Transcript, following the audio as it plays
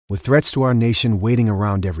With threats to our nation waiting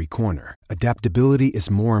around every corner, adaptability is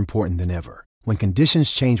more important than ever. When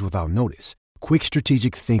conditions change without notice, quick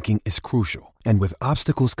strategic thinking is crucial. And with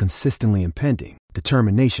obstacles consistently impending,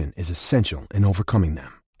 determination is essential in overcoming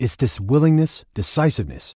them. It's this willingness,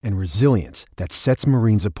 decisiveness, and resilience that sets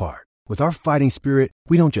Marines apart. With our fighting spirit,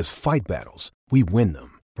 we don't just fight battles, we win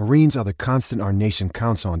them. Marines are the constant our nation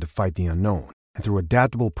counts on to fight the unknown. And through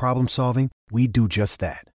adaptable problem solving, we do just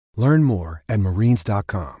that. Learn more at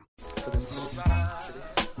marines.com.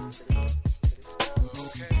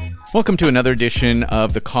 Welcome to another edition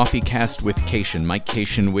of the Coffee Cast with Cation. Mike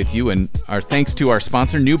Cation with you, and our thanks to our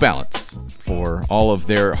sponsor, New Balance, for all of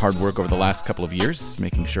their hard work over the last couple of years,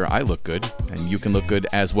 making sure I look good, and you can look good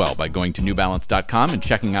as well by going to newbalance.com and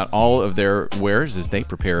checking out all of their wares as they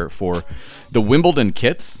prepare for the Wimbledon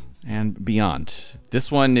kits and beyond.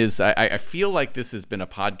 This one is, I feel like this has been a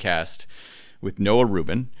podcast with Noah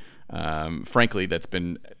Rubin. Frankly, that's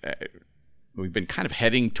been, we've been kind of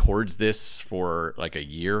heading towards this for like a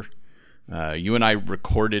year. You and I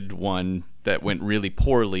recorded one that went really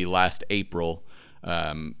poorly last April.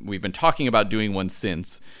 We've been talking about doing one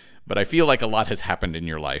since, but I feel like a lot has happened in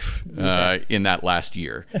your life in that last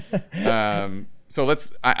year. So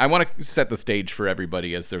I want to set the stage for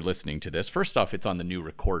everybody as they're listening to this. First off, it's on the new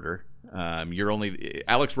recorder.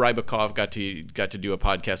 Alex Rybakov got to do a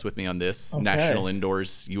podcast with me on this. Okay. National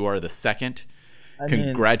Indoors. You are the second.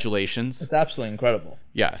 Congratulations. It's absolutely incredible.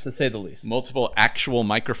 Yeah. To say the least. Multiple actual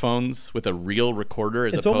microphones with a real recorder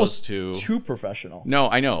as it's opposed to... too professional. No,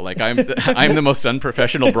 I know. Like I'm the most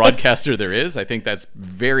unprofessional broadcaster there is. I think that's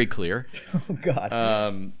very clear. Oh,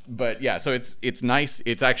 God. But yeah, so it's nice.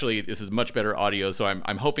 It's actually, this is much better audio, so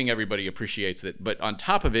I'm hoping everybody appreciates it. But on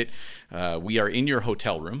top of it, we are in your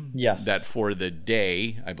hotel room. Yes. That for the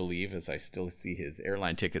day, I believe, as I still see his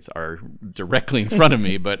airline tickets are directly in front of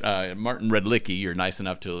me, but Martin Redlicki, you're nice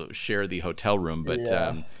enough to share the hotel room. But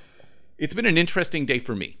it's been an interesting day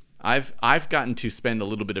for me. I've gotten to spend a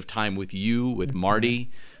little bit of time with you, with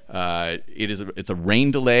Marty. It's a rain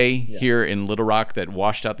delay here in Little Rock that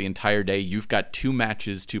washed out the entire day. You've got two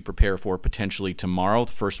matches to prepare for potentially tomorrow.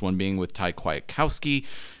 The first one being with Ty Kwiatkowski,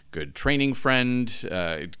 good training friend,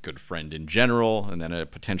 good friend in general, and then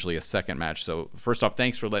potentially a second match. So first off,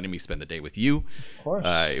 thanks for letting me spend the day with you. Of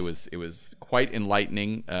course. It was quite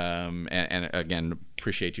enlightening, and again,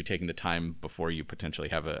 appreciate you taking the time before you potentially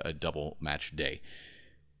have a double match day.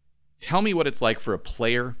 Tell me what it's like for a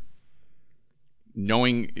player,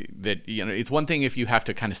 knowing that, it's one thing if you have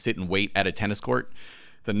to kind of sit and wait at a tennis court.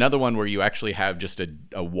 It's another one where you actually have just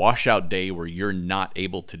a washout day where you're not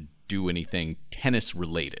able to do anything tennis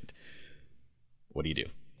related. What do you do?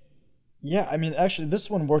 Yeah, actually this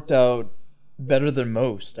one worked out better than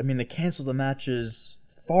most. They canceled the matches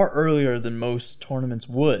far earlier than most tournaments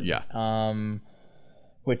would. Yeah.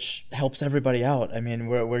 Which helps everybody out.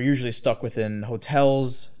 We're usually stuck within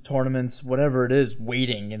hotels, tournaments, whatever it is,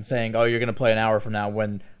 waiting and saying, oh, you're going to play an hour from now,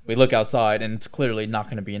 when we look outside and it's clearly not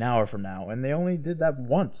going to be an hour from now. And they only did that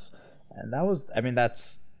once. And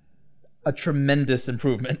that's a tremendous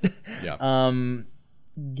improvement. Yeah.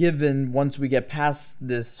 Given once we get past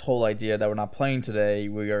this whole idea that we're not playing today,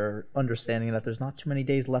 we are understanding that there's not too many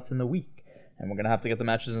days left in the week. And we're going to have to get the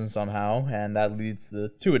matches in somehow. And that leads to the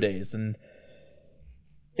two-a-days. And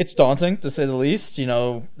it's daunting, to say the least.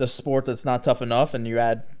 The sport that's not tough enough, and you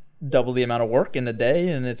add double the amount of work in a day,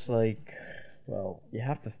 and it's like, well, you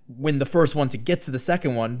have to win the first one to get to the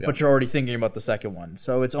second one, but you're already thinking about the second one.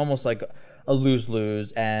 So it's almost like a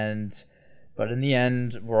lose-lose. But in the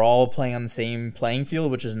end, we're all playing on the same playing field,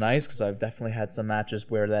 which is nice, because I've definitely had some matches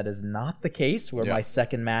where that is not the case, where my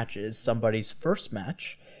second match is somebody's first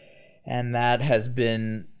match, and that has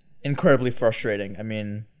been incredibly frustrating.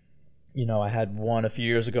 I had one a few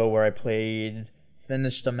years ago where I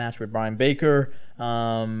finished a match with Brian Baker,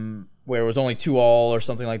 where it was only 2-all or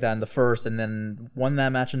something like that in the first, and then won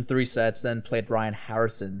that match in 3 sets, then played Ryan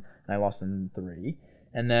Harrison, and I lost in 3.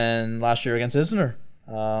 And then last year against Isner,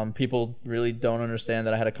 people really don't understand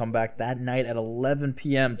that I had to come back that night at 11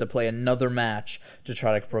 p.m. to play another match to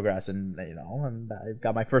try to progress. And I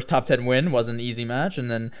got my first top 10 win. Was an easy match,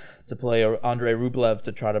 and then to play Andrei Rublev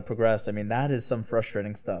to try to progress. That is some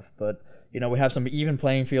frustrating stuff. But we have some even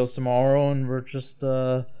playing fields tomorrow, and we're just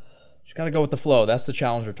got to go with the flow. That's the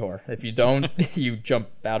Challenger Tour. If you don't, you jump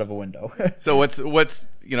out of a window. So what's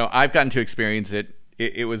I've gotten to experience it.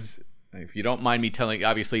 It was. If you don't mind me telling,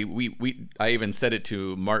 obviously, I even said it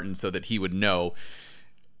to Martin so that he would know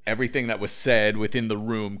everything that was said within the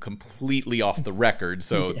room completely off the record.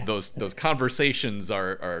 So those conversations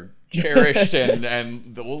are cherished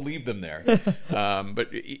and we'll leave them there. But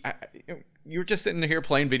you're just sitting here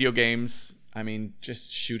playing video games. I mean,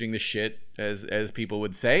 just shooting the shit, as people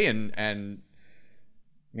would say, and I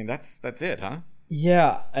mean, that's it, huh?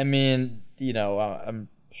 Yeah, I mean, I'm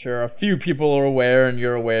sure a few people are aware, and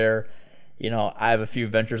you're aware. I have a few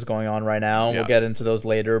ventures going on right now, and we'll get into those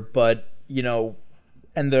later. But,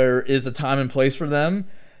 and there is a time and place for them.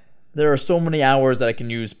 There are so many hours that I can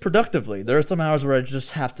use productively. There are some hours where I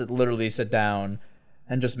just have to literally sit down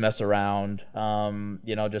and just mess around,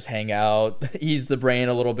 just hang out, ease the brain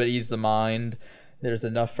a little bit, ease the mind. There's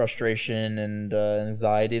enough frustration and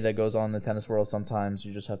anxiety that goes on in the tennis world. Sometimes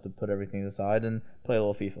you just have to put everything aside and play a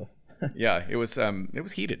little FIFA. Yeah, it was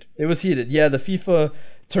heated. It was heated. Yeah, the FIFA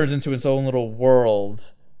turned into its own little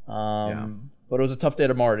world. But it was a tough day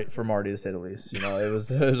for Marty, to say the least. It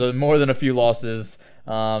was more than a few losses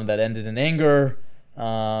that ended in anger.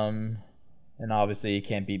 And obviously he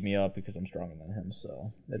can't beat me up because I'm stronger than him.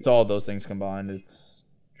 So it's all those things combined. It's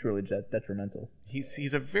truly detrimental.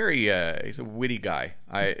 He's a very he's a witty guy.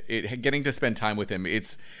 Getting to spend time with him,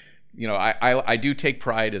 it's I do take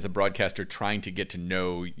pride as a broadcaster trying to get to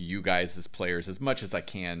know you guys as players as much as I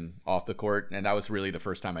can off the court, and that was really the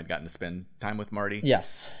first time I'd gotten to spend time with Marty.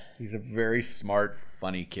 Yes. He's a very smart,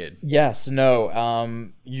 funny kid. Yes,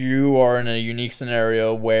 no. You are in a unique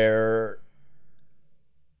scenario where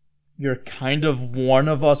you're kind of one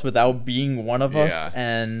of us without being one of us,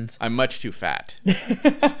 and I'm much too fat.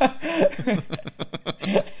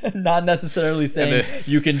 Not necessarily saying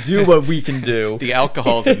you can do what we can do. The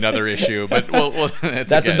alcohol's another issue, but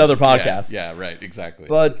that's another podcast. Yeah, right, exactly.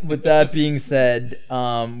 But with that being said,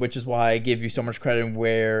 which is why I give you so much credit, and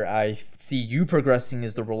where I see you progressing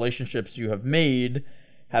is the relationships you have made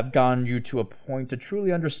have gotten you to a point to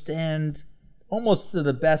truly understand, almost to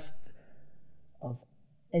the best of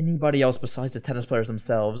anybody else besides the tennis players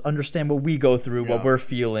themselves, understand what we go through, what we're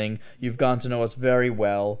feeling. You've gotten to know us very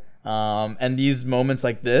well. And these moments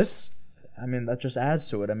like this, I mean, that just adds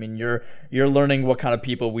to it. I mean, you're learning what kind of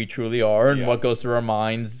people we truly are and what goes through our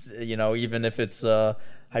minds, even if it's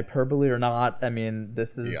hyperbole or not. I mean,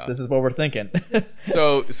 this is what we're thinking.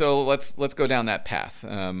 So let's go down that path.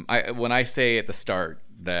 When I say at the start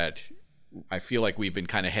that I feel like we've been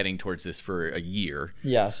kind of heading towards this for a year.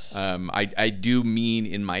 Yes. I do mean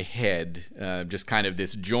in my head just kind of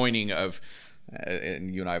this joining of,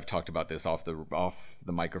 and you and I have talked about this off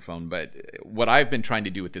the microphone, but what I've been trying to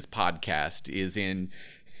do with this podcast is in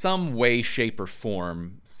some way, shape, or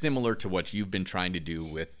form similar to what you've been trying to do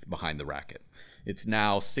with Behind the Racket. It's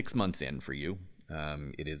now 6 months in for you.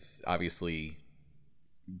 It is obviously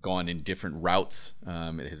gone in different routes.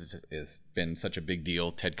 It has been such a big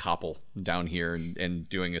deal. Ted Koppel down here and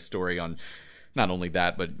doing a story on not only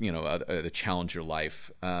that, but the Challenger life.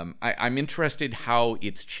 I'm interested how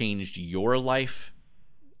it's changed your life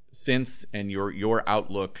since, and your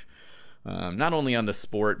outlook, not only on the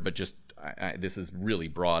sport, but just this is really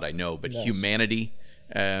broad, I know, but humanity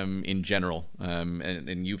in general.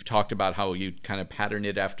 And you've talked about how you kind of pattern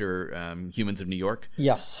it after Humans of New York.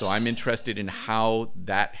 Yes. So I'm interested in how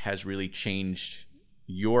that has really changed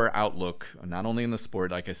your outlook, not only in the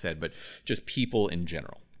sport, like I said, but just people in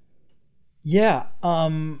general. Yeah.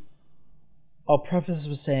 I'll preface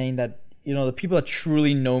with saying that, the people that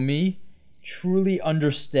truly know me truly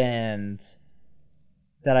understand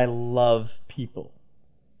that I love people.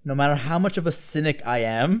 No matter how much of a cynic I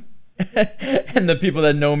am, and the people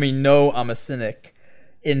that know me know I'm a cynic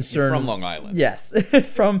in certain... You're from Long Island. Yes.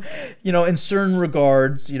 From, in certain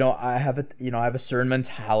regards, I have a certain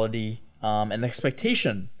mentality, and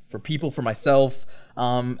expectation for people, for myself,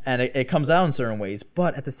 and it comes out in certain ways.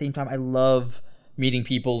 But at the same time, I love meeting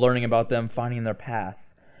people, learning about them, finding their path.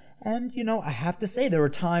 And, I have to say, there were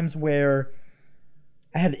times where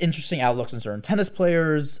I had interesting outlooks on certain tennis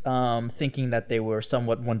players, thinking that they were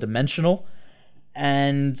somewhat one-dimensional.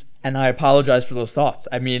 And I apologize for those thoughts.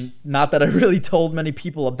 I mean, not that I really told many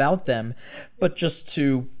people about them, but just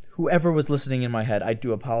to whoever was listening in my head, I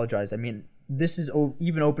do apologize. I mean, this is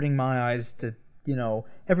even opening my eyes to,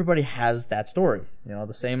 everybody has that story.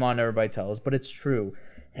 The same line everybody tells, but it's true.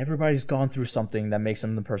 Everybody's gone through something that makes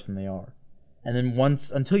them the person they are. And then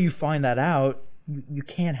until you find that out, you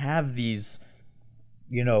can't have these,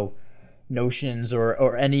 notions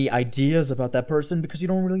or any ideas about that person, because you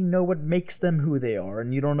don't really know what makes them who they are,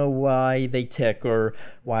 and you don't know why they tick or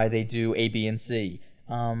why they do A, B, and C.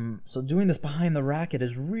 So doing this Behind the Racket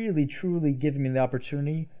has really, truly given me the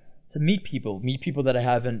opportunity to meet people that I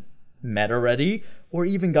haven't met already, or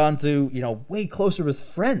even gone to, way closer with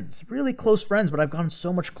friends, really close friends, but I've gone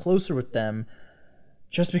so much closer with them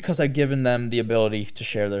just because I've given them the ability to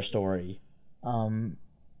share their story.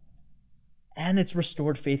 And it's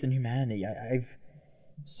restored faith in humanity. I've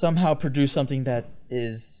somehow produced something that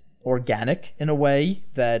is organic in a way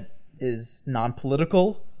that is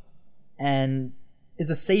non-political and is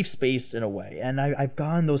a safe space in a way. And I've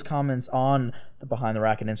gotten those comments on the Behind the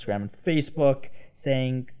Racket Instagram and Facebook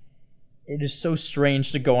saying it is so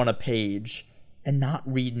strange to go on a page and not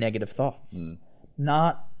read negative thoughts.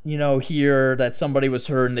 Not, hear that somebody was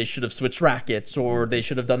hurt and they should have switched rackets or they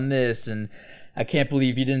should have done this and I can't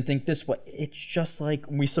believe you didn't think this way. It's just like,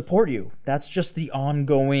 we support you. That's just the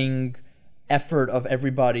ongoing effort of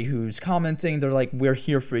everybody who's commenting. They're like, we're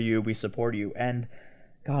here for you. We support you. And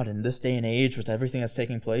God, in this day and age with everything that's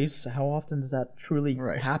taking place, how often does that truly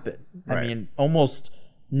happen? I mean, almost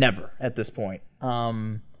never at this point.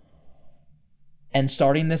 And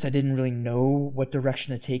starting this, I didn't really know what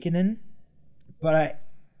direction to take it in. But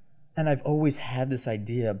I've always had this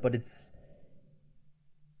idea, but it's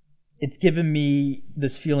given me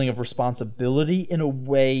this feeling of responsibility in a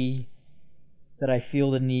way that I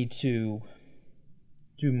feel the need to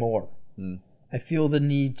do more. I feel the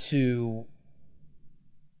need to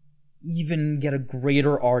even get a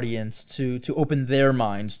greater audience to open their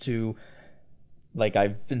minds to, like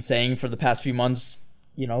I've been saying for the past few months,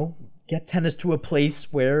 get tennis to a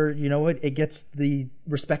place where, it gets the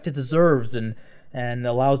respect it deserves and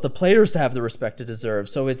allows the players to have the respect it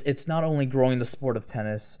deserves. So it's not only growing the sport of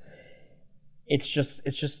tennis, it's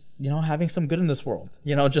just having some good in this world.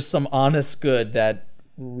 Just some honest good that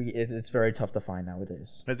it's very tough to find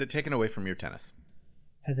nowadays. Has it taken away from your tennis?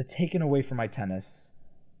 Has it taken away from my tennis?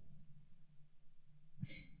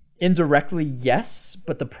 Indirectly, yes,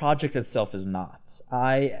 but the project itself is not.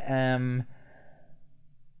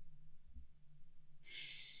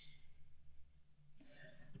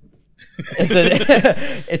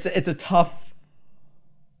 It's a tough.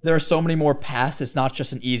 There are so many more paths. It's not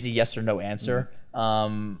just an easy yes or no answer.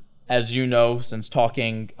 As you know, since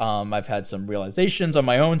talking, I've had some realizations on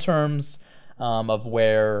my own terms of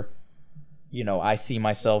where, I see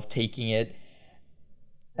myself taking it.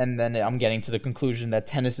 And then I'm getting to the conclusion that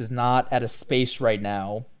tennis is not at a space right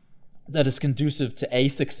now that is conducive to A,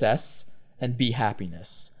 success, and B,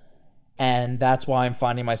 happiness. And that's why I'm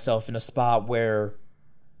finding myself in a spot where,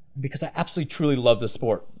 because I absolutely truly love the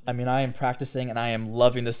sport. I mean, I am practicing and I am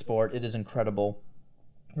loving the sport. It is incredible.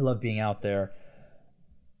 I love being out there.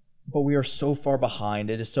 But we are so far behind.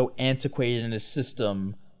 It is so antiquated in its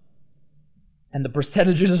system. And the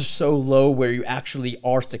percentages are so low where you actually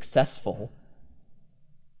are successful.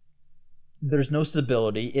 There's no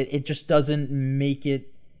stability. It just doesn't make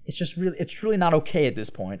it. It's truly not okay at this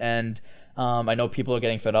point. And I know people are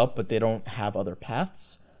getting fed up, but they don't have other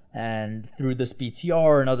paths. And through this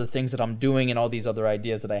BTR and other things that I'm doing and all these other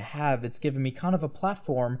ideas that I have, it's given me kind of a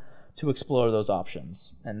platform to explore those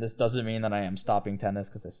options. And this doesn't mean that I am stopping tennis,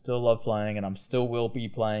 because I still love playing and I'm still will be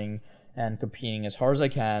playing and competing as hard as I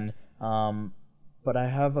can. But I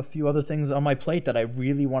have a few other things on my plate that I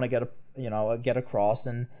really want to get across,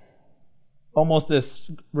 and almost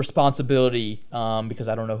this responsibility because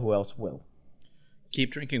I don't know who else will.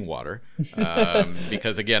 Keep drinking water,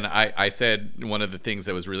 because again, I said one of the things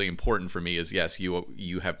that was really important for me is, yes,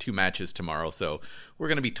 you have 2 matches tomorrow, so we're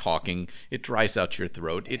going to be talking. It dries out your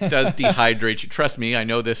throat. It does dehydrate you. Trust me, I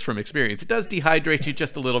know this from experience. It does dehydrate you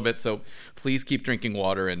just a little bit, so please keep drinking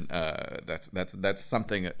water. And that's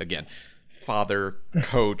something, again, father,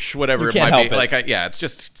 coach, whatever it might be. It's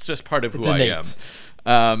just part of who I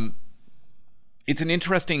am. It's an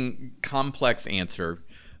interesting, complex answer.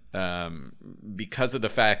 Because of the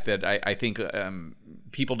fact that I think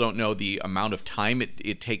people don't know the amount of time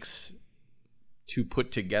it takes to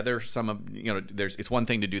put together some of, it's one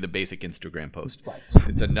thing to do the basic Instagram post. Right.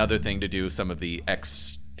 It's another thing to do some of the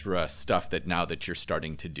extra stuff that you're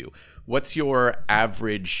starting to do. What's your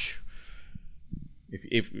average,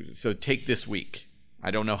 so take this week.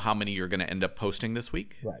 I don't know how many you're going to end up posting this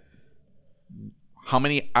week. Right. How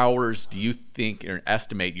many hours do you think or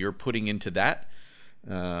estimate you're putting into that?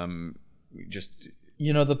 A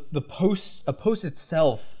post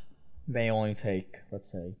itself may only take,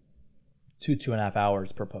 let's say, 2.5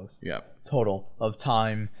 hours per post. Yeah. Total of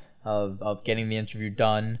time of getting the interview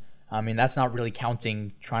done. I mean, that's not really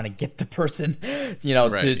counting trying to get the person,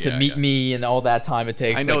 to meet me and all that time it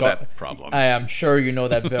takes. I know that problem. I am sure you know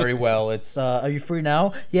that very well. It's, are you free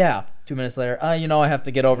now? Yeah. 2 minutes later, I have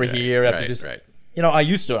to get over here. I have to do something. I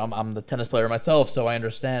used to. I'm the tennis player myself, so I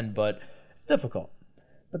understand, but it's difficult.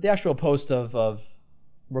 But the actual post of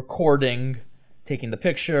recording, taking the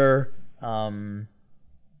picture,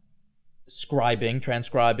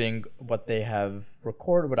 transcribing what they have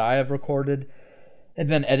recorded, what I have recorded, and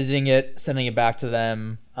then editing it, sending it back to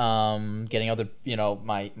them, getting other,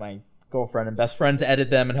 my girlfriend and best friend to edit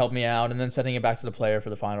them and help me out, and then sending it back to the player for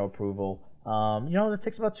the final approval. That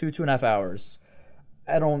takes about 2.5 hours.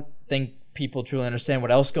 I don't think people truly understand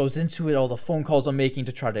what else goes into it, all the phone calls I'm making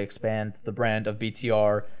to try to expand the brand of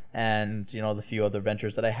BTR and, the few other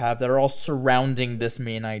ventures that I have that are all surrounding this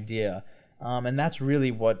main idea. And that's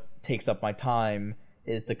really what takes up my time,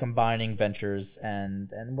 is the combining ventures and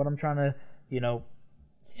what I'm trying to,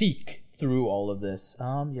 seek through all of this.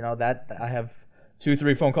 That I have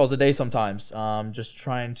 2-3 phone calls a day sometimes, just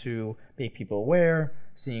trying to make people aware,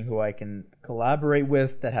 seeing who I can collaborate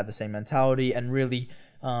with that have the same mentality, and really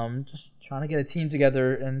just trying to get a team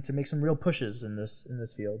together and to make some real pushes in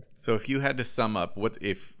this field. So if you had to sum up, what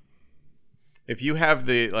if you have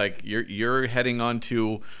you're heading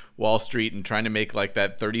onto Wall Street and trying to make like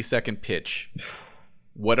that 30-second pitch,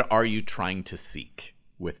 what are you trying to seek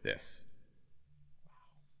with this?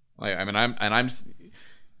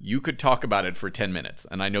 You could talk about it for 10 minutes,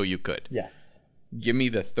 and I know you could. Yes. Give me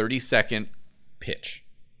the 30-second pitch.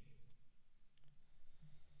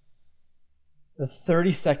 The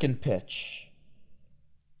 30-second pitch.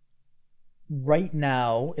 Right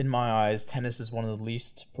now, in my eyes, tennis is one of the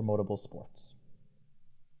least promotable sports.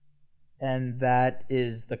 And that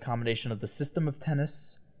is the combination of the system of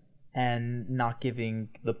tennis and not giving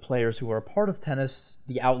the players who are a part of tennis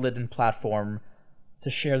the outlet and platform to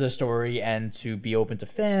share their story and to be open to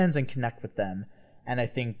fans and connect with them. And I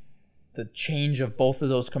think the change of both of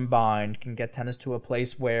those combined can get tennis to a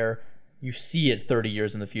place where you see it 30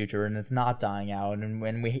 years in the future and it's not dying out,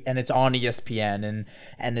 and it's on ESPN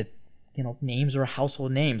and it, names are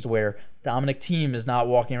household names, where Dominic Thiem is not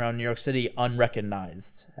walking around New York City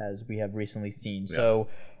unrecognized, as we have recently seen. Yeah. So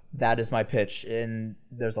that is my pitch, and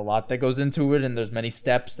there's a lot that goes into it, and there's many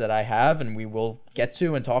steps that I have and we will get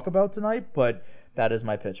to and talk about tonight, but that is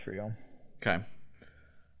my pitch for you. Okay.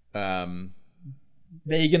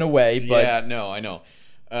 Vague in a way, but... Yeah, no, I know.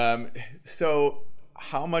 So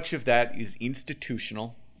how much of that is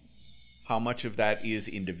institutional? How much of that is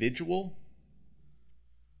individual?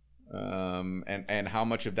 And how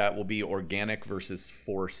much of that will be organic versus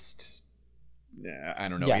forced,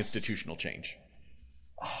 institutional change?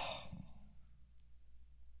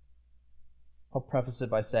 I'll preface it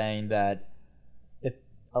by saying that if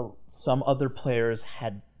some other players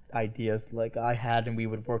had ideas like I had and we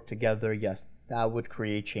would work together, yes, that would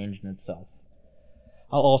create change in itself.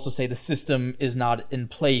 I'll also say the system is not in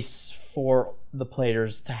place for the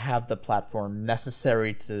players to have the platform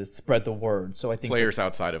necessary to spread the word. So I think players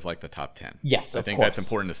outside of the top 10. Yes, I think that's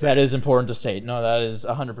important to say. That is important to say. No, that is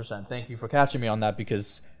 100%. Thank you for catching me on that,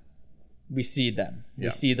 because we see them. We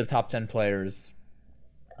see the top 10 players.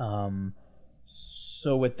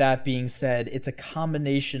 So with that being said, it's a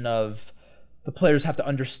combination of the players have to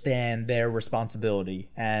understand their responsibility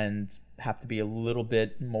and have to be a little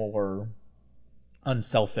bit more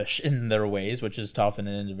unselfish in their ways, which is tough in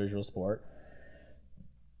an individual sport.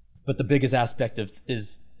 But the biggest aspect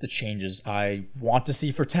is the changes I want to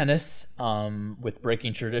see for tennis, with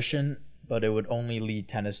breaking tradition, but it would only lead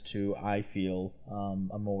tennis to, I feel,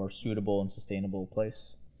 a more suitable and sustainable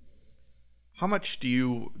place. How much do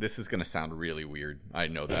you, this is going to sound really weird, I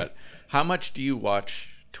know that, how much do you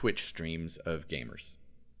watch Twitch streams of gamers,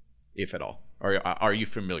 if at all? Are you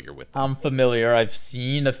familiar with them? I'm familiar. I've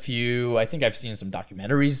seen a few. I think I've seen some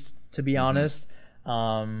documentaries, to be honest.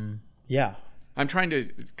 Yeah. I'm trying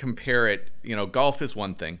to compare it. Golf is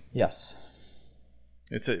one thing. Yes.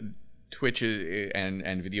 Twitch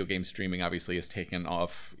and video game streaming obviously has taken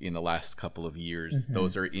off in the last couple of years. Mm-hmm.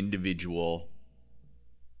 Those are individual,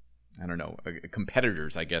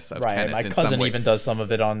 competitors, I guess, of tennis. My cousin even does some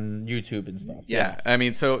of it on YouTube and stuff. Yeah. I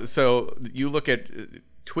mean, so you look at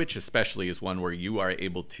Twitch especially is one where you are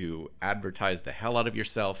able to advertise the hell out of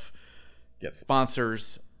yourself, get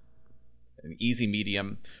sponsors, an easy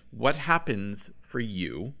medium. What happens for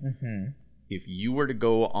you if you were to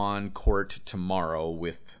go on court tomorrow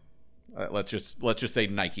with let's just say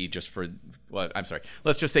Nike,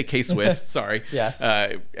 let's just say K-Swiss, sorry. Yes.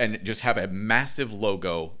 And just have a massive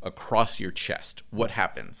logo across your chest. What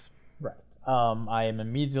happens? Right. I am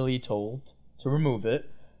immediately told to remove it,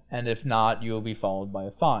 and if not, you will be followed by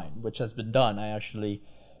a fine, which has been done. I actually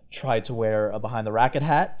tried to wear a behind the racket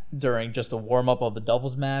hat during just a warm-up of the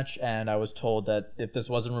doubles match, and I was told that if this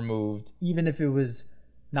wasn't removed, even if it was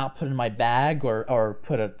not put in my bag or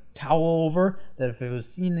put a towel over, that if it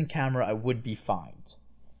was seen in camera, I would be fined.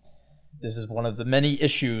 This is one of the many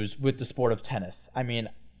issues with the sport of tennis. I mean,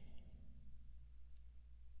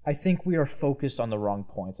 I think we are focused on the wrong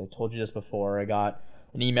points. I told you this before. I got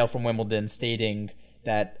an email from Wimbledon stating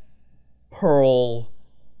that pearl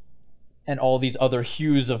and all these other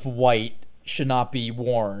hues of white should not be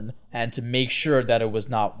worn, and to make sure that it was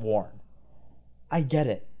not worn. I get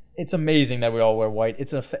it. it's amazing that we all wear white.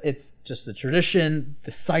 It's just a tradition,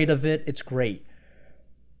 the sight of it, it's great.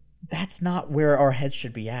 That's not where our heads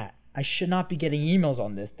should be at. I should not be getting emails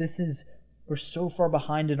on this. We're so far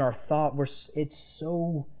behind in our thought. We're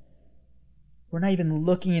not even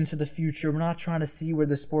looking into the future. We're not trying to see where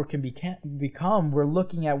the sport can become. We're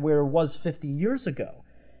looking at where it was 50 years ago.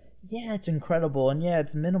 Yeah, it's incredible, and yeah,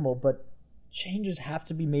 it's minimal, but changes have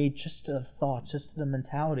to be made just to the thoughts, just to the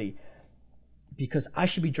mentality. Because I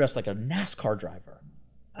should be dressed like a NASCAR driver.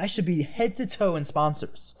 I should be head to toe in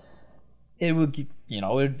sponsors. It would,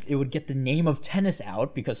 it would get the name of tennis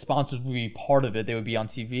out because sponsors would be part of it. They would be on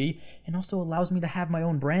TV, and also allows me to have my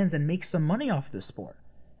own brands and make some money off this sport.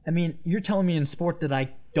 I mean, you're telling me in sport that I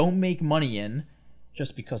don't make money in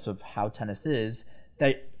just because of how tennis is,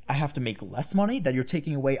 that I have to make less money, that you're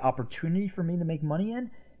taking away opportunity for me to make money in?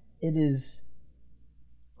 It is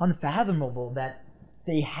unfathomable that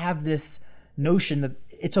they have this notion that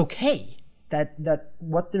it's okay, that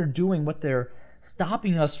what they're doing, what they're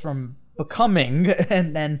stopping us from becoming,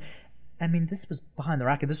 and then, I mean, this was behind the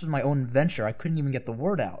racket. This was my own venture. I couldn't even get the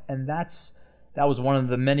word out, and that was one of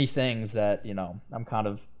the many things that, I'm kind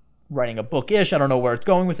of writing a book-ish. I don't know where it's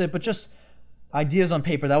going with it, but just ideas on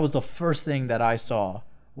paper. That was the first thing that I saw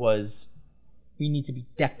was we need to be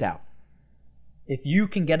decked out. If you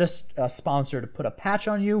can get a sponsor to put a patch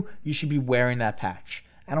on you, you should be wearing that patch.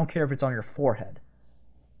 I don't care if it's on your forehead.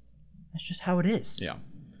 That's just how it is. Yeah.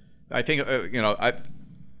 I think,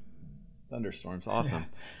 Thunderstorm's awesome.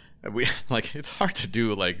 Yeah. It's hard to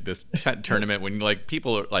do this tournament when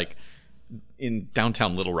people are in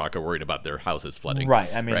downtown Little Rock are worried about their houses flooding.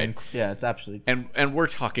 Right. I mean, right? Yeah, it's absolutely. And we're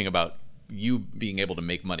talking about you being able to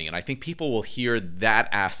make money. And I think people will hear that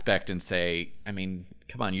aspect and say, I mean,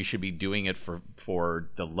 come on, you should be doing it for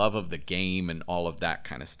the love of the game and all of that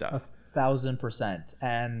kind of stuff. 1,000%.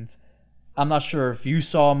 And I'm not sure if you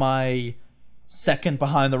saw my second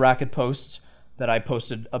Behind the Racket post that I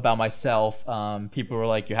posted about myself. People were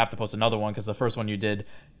like, you have to post another one because the first one you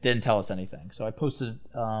didn't tell us anything. So I posted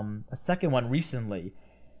a second one recently,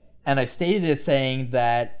 and I stated it saying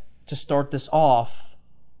that to start this off,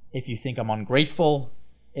 if you think I'm ungrateful,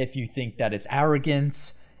 if you think that it's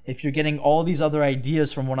arrogance, if you're getting all these other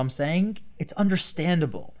ideas from what I'm saying, it's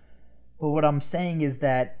understandable. But what I'm saying is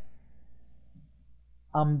that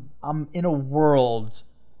I'm in a world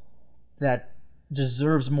that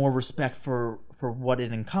deserves more respect for what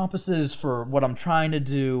it encompasses, for what I'm trying to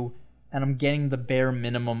do, and I'm getting the bare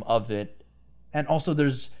minimum of it. And also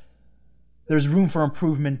there's room for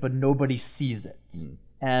improvement, but nobody sees it.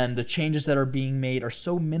 And the changes that are being made are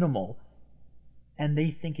so minimal, and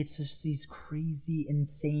they think it's just these crazy,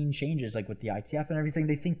 insane changes, like with the ITF and everything.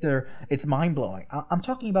 They think it's mind-blowing. I'm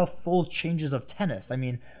talking about full changes of tennis. I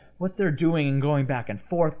mean, what they're doing and going back and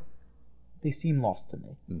forth, they seem lost to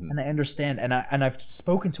me. And I understand, and I've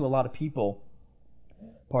spoken to a lot of people,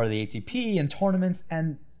 part of the ATP and tournaments,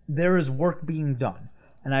 and there is work being done.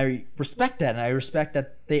 And I respect that, and I respect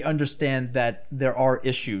that they understand that there are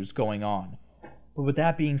issues going on. But with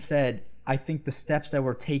that being said, I think the steps that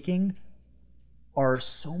we're taking are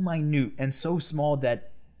so minute and so small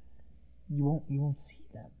that you won't see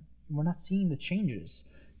them. We're not seeing the changes.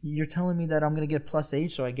 You're telling me that I'm going to get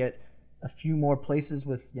 +8, so I get a few more places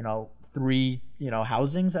with 3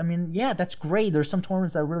 housings. I mean, yeah, that's great. There's some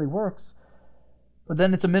tournaments that really works, but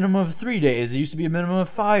then it's a minimum of 3 days. It used to be a minimum of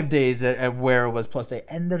 5 days at where it was +8,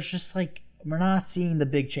 and there's just we're not seeing the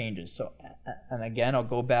big changes. So, and again, I'll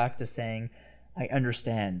go back to saying, I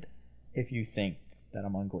understand if you think that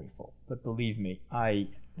I'm ungrateful, but believe me, I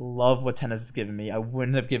love what tennis has given me. I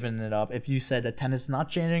wouldn't have given it up. If you said that tennis is not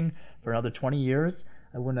changing for another 20 years,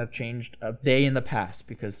 I wouldn't have changed a day in the past,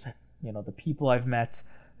 because the people I've met,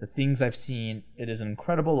 the things I've seen, it is an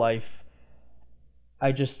incredible life.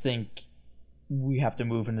 I just think we have to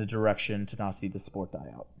move in the direction to not see the sport die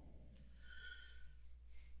out.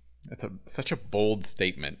 That's such a bold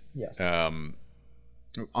statement. Yes.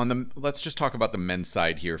 Let's just talk about the men's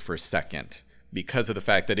side here for a second, because of the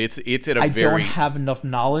fact that it's at a I don't have enough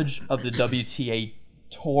knowledge of the WTA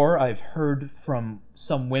tour. I've heard from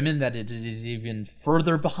some women that it is even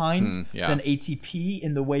further behind than ATP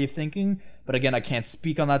in the way of thinking. But again, I can't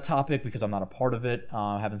speak on that topic because I'm not a part of it.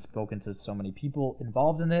 I haven't spoken to so many people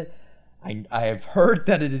involved in it. I have heard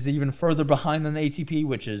that it is even further behind than the ATP,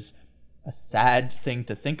 which is a sad thing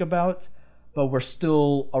to think about. But we're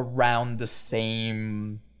still around the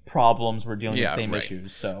same problems. We're dealing with the same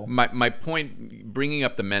issues. So my point, bringing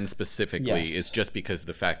up the men specifically, is just because of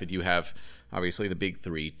the fact that you have obviously the big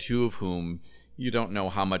three, 2 of whom you don't know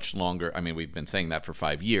how much longer. I mean, we've been saying that for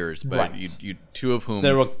 5 years, but you 2 of whom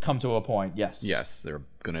there will come to a point. Yes, they're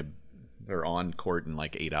or on court in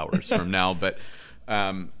like 8 hours from now. But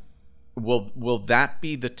will that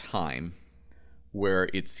be the time where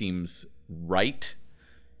it seems right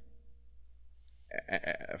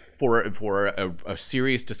for a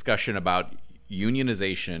serious discussion about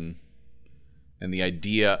unionization and the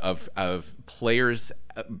idea of players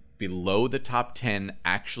below the top 10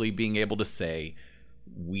 actually being able to say,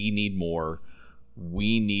 we need more,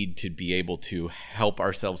 we need to be able to help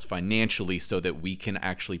ourselves financially so that we can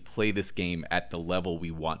actually play this game at the level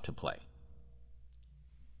we want to play?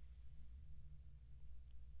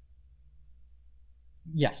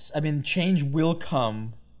 Yes, I mean, change will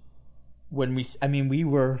come when we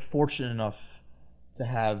were fortunate enough to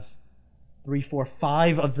have 3, 4,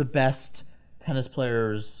 5 of the best tennis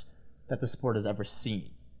players that the sport has ever seen,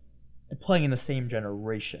 and playing in the same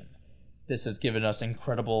generation. This has given us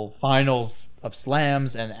incredible finals of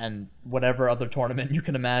slams and whatever other tournament you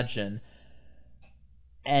can imagine.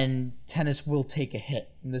 And tennis will take a hit.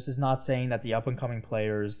 And this is not saying that the up-and-coming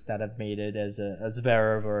players that have made it, as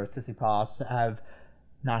Zverev or Tsitsipas,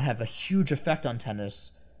 have a huge effect on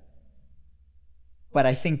tennis. But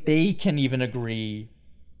I think they can even agree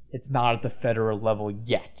it's not at the Federer level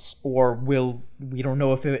yet. Or we don't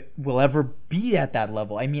know if it will ever be at that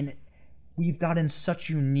level. I mean, we've gotten such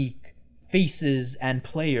unique faces and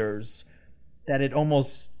players that it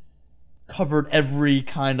almost covered every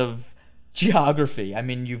kind of geography. I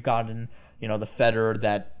mean, you've gotten, the Federer,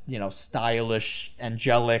 that, stylish,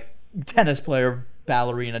 angelic tennis player,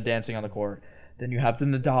 ballerina dancing on the court. Then you have the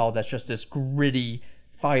Nadal, that's just this gritty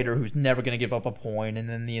fighter who's never going to give up a point. And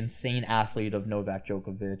then the insane athlete of Novak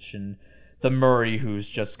Djokovic, and the Murray who's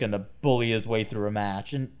just going to bully his way through a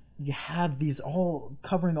match. And you have these all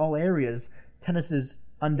covering all areas. Tennis is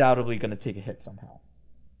undoubtedly going to take a hit somehow.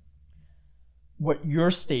 What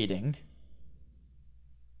you're stating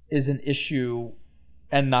is an issue,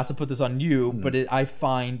 and not to put this on you, but I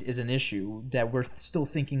find is an issue that we're still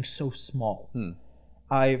thinking so small.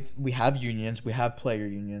 We have unions, we have player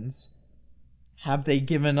unions. Have they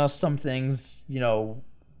given us some things,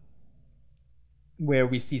 where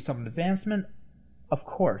we see some advancement? Of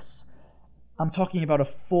course. I'm talking about a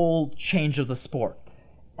full change of the sport.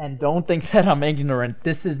 And don't think that I'm ignorant.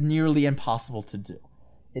 This is nearly impossible to do.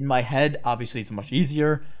 In my head, obviously it's much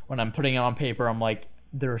easier. When I'm putting it on paper, I'm like,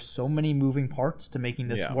 there are so many moving parts to making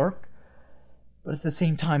this work. But at the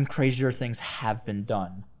same time, crazier things have been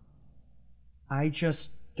done. I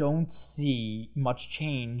just don't see much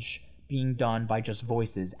change being done by just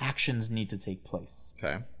voices. Actions need to take place.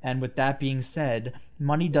 Okay. And with that being said,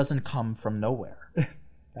 money doesn't come from nowhere.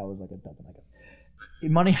 That was like a double negative.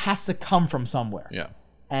 Money has to come from somewhere. Yeah.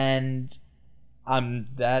 And I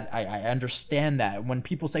understand that. When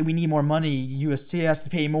people say we need more money, USC has to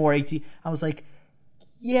pay more, I was like,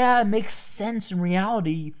 yeah, it makes sense in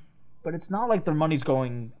reality, but it's not like their money's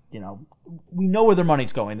going, we know where their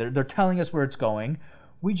money's going. They're telling us where it's going.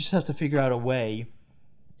 We just have to figure out a way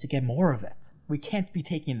to get more of it. We can't be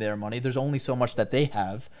taking their money. There's only so much that they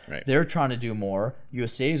have. Right. They're trying to do more.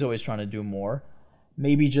 USA is always trying to do more.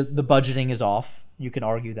 Maybe the budgeting is off. You can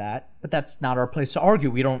argue that, but that's not our place to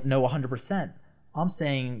argue. We don't know 100%. I'm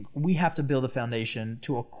saying we have to build a foundation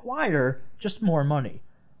to acquire just more money.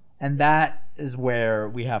 And that is where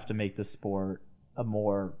we have to make the sport a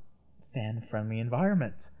more fan-friendly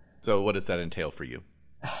environment. So what does that entail for you?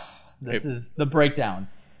 This is the breakdown.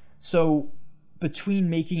 So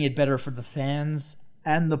between making it better for the fans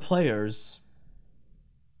and the players,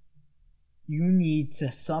 you need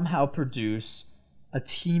to somehow produce a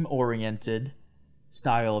team-oriented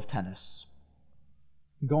style of tennis.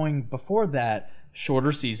 Going before that,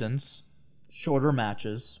 shorter seasons, shorter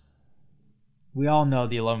matches. We all know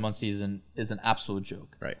the 11-month season is an absolute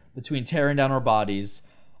joke. Right. Between tearing down our bodies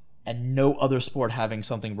and no other sport having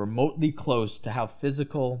something remotely close to how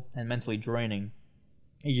physical and mentally draining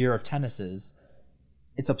a year of tennis is,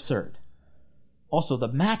 it's absurd. Also, the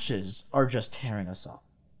matches are just tearing us up.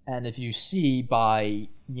 And if you see by,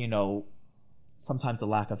 sometimes the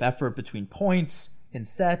lack of effort between points in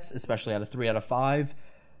sets, especially out of 3 out of 5,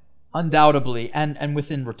 undoubtedly, and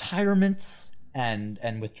within retirements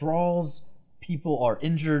and withdrawals, people are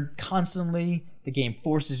injured constantly. The game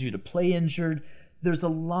forces you to play injured. There's a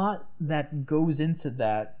lot that goes into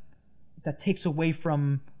that takes away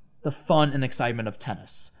from the fun and excitement of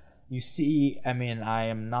tennis. You see, I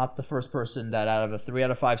am not the first person that out of a 3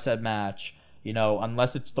 out of 5 set match,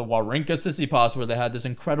 unless it's the Wawrinka Tsitsipas where they had this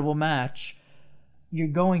incredible match, you're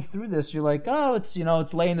going through this, you're like, oh, it's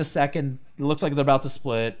late in the second, it looks like they're about to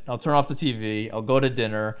split, I'll turn off the TV, I'll go to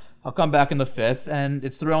dinner, I'll come back in the 5th, and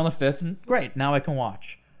it's 3-all in the 5th, and great, now I can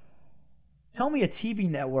watch. Tell me a TV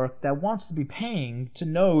network that wants to be paying to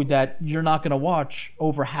know that you're not going to watch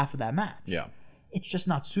over half of that match. Yeah. It's just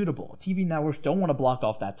not suitable. TV networks don't want to block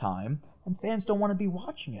off that time, and fans don't want to be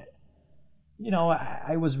watching it.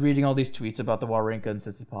 I was reading all these tweets about the Wawrinka and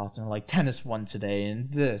Tsitsipas, and like, tennis won today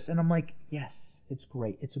and this. And I'm like, yes, it's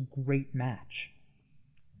great. It's a great match.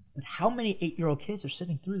 But how many 8-year-old kids are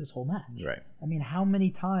sitting through this whole match? Right. I mean, how many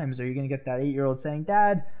times are you going to get that 8-year-old saying,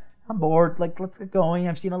 Dad, I'm bored. Like, let's get going.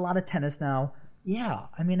 I've seen a lot of tennis now. Yeah.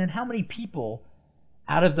 I mean, and how many people,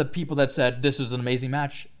 out of the people that said this was an amazing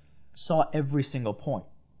match, saw every single point?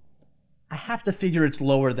 I have to figure it's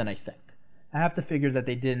lower than I think. I have to figure that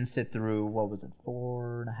they didn't sit through,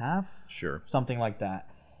 4.5? Sure. Something like that.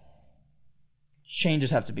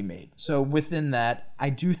 Changes have to be made. So within that, I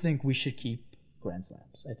do think we should keep Grand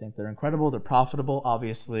Slams. I think they're incredible. They're profitable,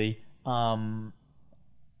 obviously. And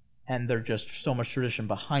they're just so much tradition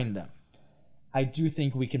behind them. I do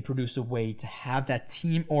think we can produce a way to have that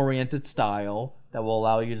team-oriented style that will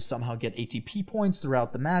allow you to somehow get ATP points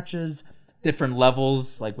throughout the matches, different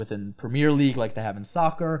levels, like within Premier League, like they have in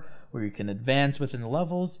soccer, where you can advance within the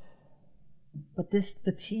levels. But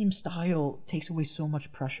the team style takes away so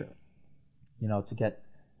much pressure, to get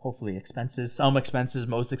hopefully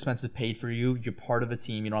most expenses paid for you. You're part of a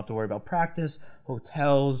team. You don't have to worry about practice,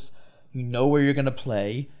 hotels. You know where you're going to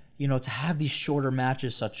play. To have these shorter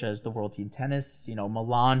matches such as the World Team Tennis.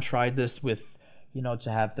 Milan tried this with,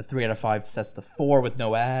 to have the 3 out of 5 sets to 4 with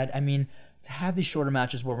no ad. I mean, to have these shorter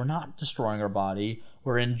matches where we're not destroying our body,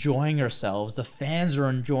 we're enjoying ourselves, the fans are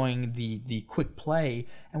enjoying the quick play,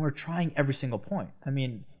 and we're trying every single point. I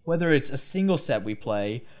mean, whether it's a single set we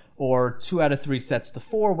play or 2 out of 3 sets to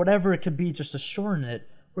 4, whatever it could be, just to shorten it,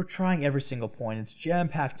 we're trying every single point. It's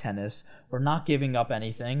jam-packed tennis. We're not giving up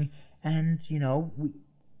anything. And,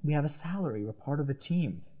 we have a salary. We're part of a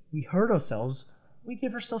team. We hurt ourselves. We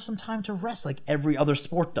give ourselves some time to rest like every other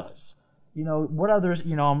sport does. What others,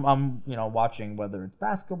 I'm watching, whether it's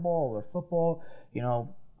basketball or football,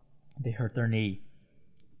 they hurt their knee.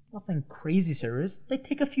 Nothing crazy serious. They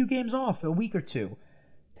take a few games off, a week or two.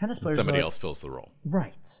 Tennis players, somebody else fills the role.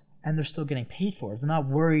 Right. And they're still getting paid for it. They're not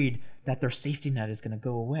worried that their safety net is going to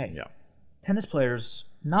go away. Yeah. Tennis players,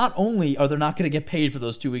 not only are they not going to get paid for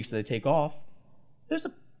those 2 weeks that they take off, there's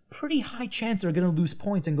a pretty high chance they're going to lose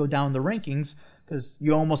points and go down the rankings because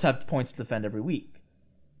you almost have points to defend every week.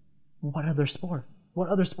 What other sport? What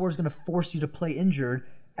other sport is going to force you to play injured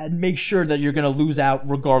and make sure that you're going to lose out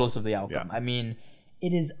regardless of the outcome? Yeah. I mean,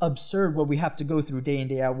 it is absurd what we have to go through day in,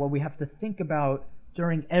 day out, what we have to think about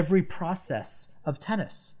during every process of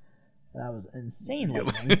tennis. That was insane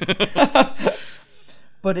lightning.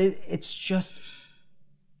 But it's just,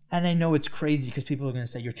 and I know it's crazy because people are going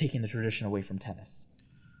to say you're taking the tradition away from tennis.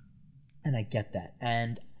 And I get that.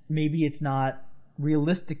 And maybe it's not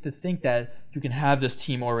realistic to think that you can have this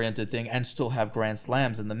team-oriented thing and still have Grand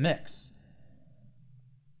Slams in the mix.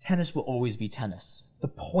 Tennis will always be tennis. The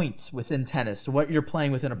point within tennis, what you're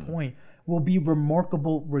playing within a point, will be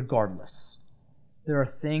remarkable regardless. There are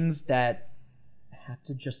things that have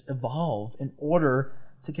to just evolve in order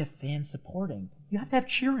to get fans supporting. You have to have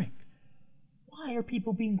cheering. Why are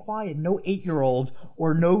people being quiet? No 8-year-old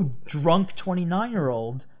or no drunk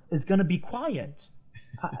 29-year-old is going to be quiet.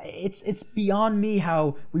 It's beyond me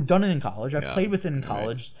how we've done it in college. I've played with it in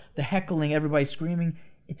college. Right. The heckling, everybody screaming.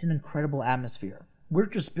 It's an incredible atmosphere. We're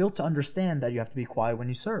just built to understand that you have to be quiet when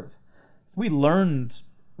you serve. We can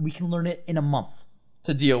learn it in a month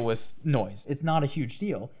to deal with noise. It's not a huge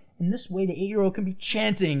deal. In this way, the 8-year-old can be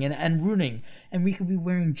chanting and rooting, and we could be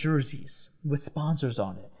wearing jerseys with sponsors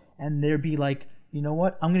on it. And there'd be like, you know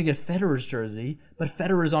what? I'm going to get Federer's jersey, but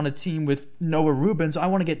Federer's on a team with Noah Rubin, so I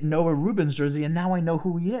want to get Noah Rubin's jersey, and now I know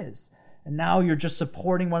who he is. And now you're just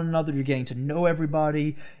supporting one another. You're getting to know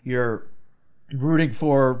everybody. You're rooting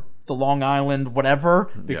for the Long Island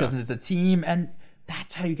whatever because it's a team, and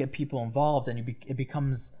that's how you get people involved, and it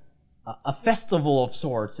becomes a festival of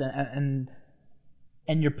sorts, and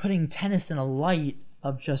you're putting tennis in a light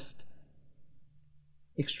of just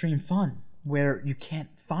extreme fun where you can't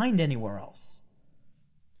find anywhere else.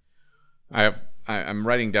 I'm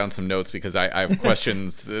writing down some notes because I have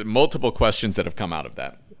questions, multiple questions that have come out of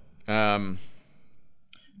that.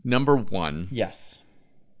 Number one. Yes.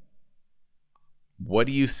 What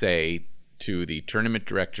do you say to the tournament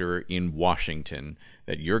director in Washington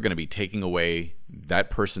that you're going to be taking away that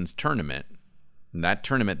person's tournament, and that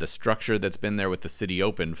tournament, the structure that's been there with the City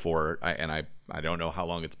Open for, and I don't know how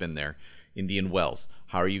long it's been there, Indian Wells.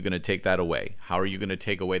 How are you going to take that away? How are you going to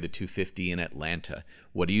take away the 250 in Atlanta?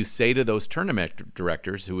 What do you say to those tournament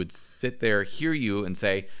directors who would sit there, hear you, and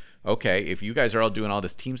say, okay, if you guys are all doing all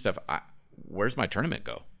this team stuff, where's my tournament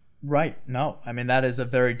go? Right. No. I mean, that is a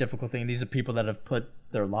very difficult thing. These are people that have put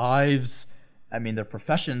their lives, I mean, their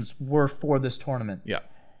professions were for this tournament. Yeah.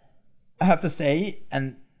 I have to say,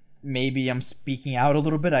 and maybe I'm speaking out a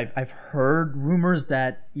little bit, I've heard rumors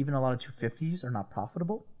that even a lot of 250s are not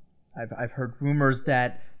profitable. I've heard rumors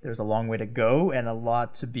that there's a long way to go and a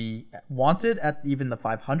lot to be wanted at even the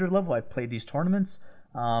 500 level. I've played these tournaments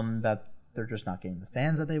that they're just not getting the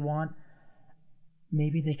fans that they want.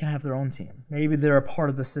 Maybe they can have their own team. Maybe they're a part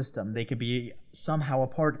of the system. They could be somehow a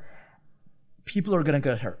part. People are going to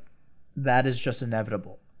get hurt. That is just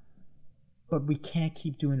inevitable. But we can't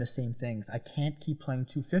keep doing the same things. I can't keep playing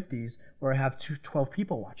 250s where I have 12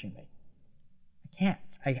 people watching me. I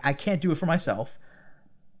can't. I can't do it for myself.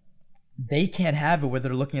 They can't have it where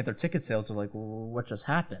they're looking at their ticket sales. They're like, well, what just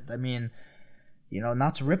happened? I mean,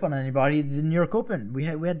 not to rip on anybody, the New York Open, we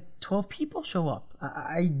had 12 people show up.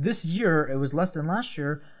 This year, it was less than last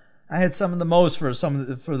year. I had some of the most for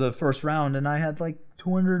the first round, and I had like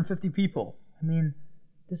 250 people. I mean,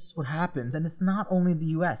 this is what happens, and it's not only the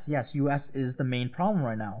U.S. Yes, U.S. is the main problem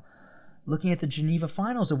right now. Looking at the Geneva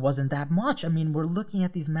finals, it wasn't that much. I mean, we're looking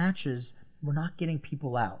at these matches, we're not getting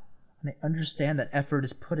people out. And I understand that effort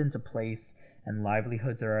is put into place and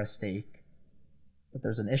livelihoods are at stake, but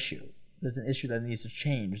there's an issue. There's an issue that needs to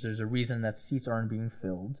change. There's a reason that seats aren't being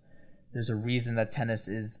filled. There's a reason that tennis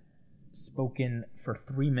is spoken for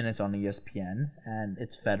 3 minutes on ESPN, and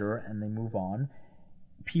it's Federer, and they move on.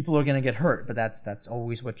 People are going to get hurt, but that's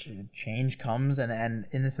always what change comes, and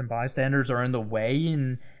innocent bystanders are in the way,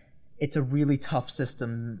 and it's a really tough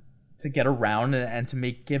system to get around, and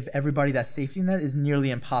to give everybody that safety net is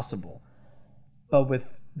nearly impossible. But with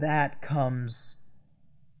that comes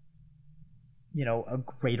a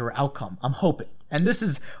greater outcome, I'm hoping. And this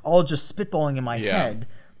is all just spitballing in my head.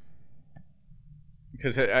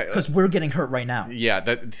 Because we're getting hurt right now. Yeah.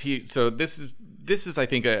 So this is I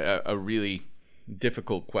think a really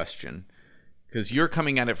difficult question, because you're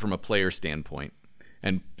coming at it from a player standpoint,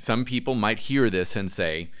 and some people might hear this and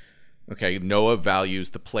say, okay, Noah values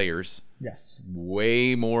the players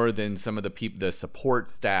way more than some of the support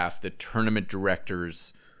staff, the tournament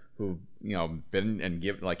directors who've been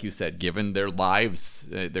and like you said, given their lives,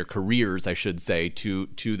 their careers, I should say, to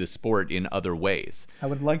the sport in other ways. I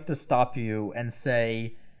would like to stop you and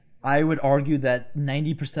say, I would argue that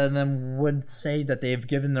 90% of them would say that they've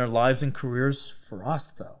given their lives and careers for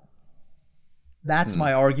us, though. That's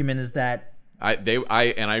my argument, is that I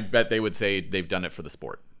bet they would say they've done it for the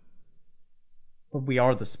sport. But we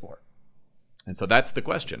are the sport. And so that's the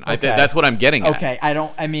question. Okay. That's what I'm getting at. Okay,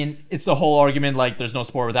 I mean, it's the whole argument, like, there's no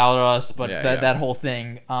sport without us, but that whole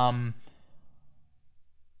thing.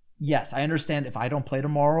 Yes, I understand if I don't play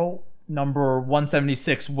tomorrow, number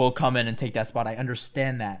 176 will come in and take that spot. I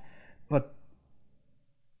understand that. But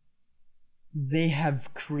they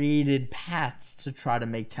have created paths to try to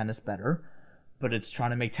make tennis better, but it's trying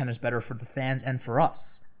to make tennis better for the fans and for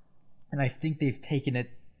us. And I think they've taken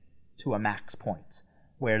it to a max point,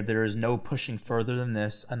 where there is no pushing further than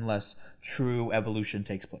this unless true evolution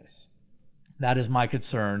takes place. That is my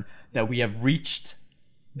concern, that we have reached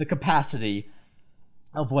the capacity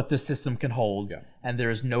of what this system can hold, and there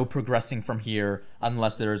is no progressing from here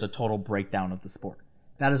unless there is a total breakdown of the sport.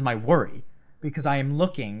 That is my worry, because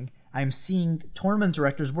I'm seeing tournament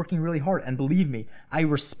directors working really hard, and believe me, I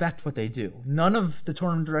respect what they do. None of the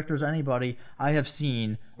tournament directors, anybody I have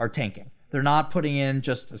seen, are tanking. They're not putting in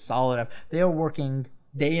just a solid they are working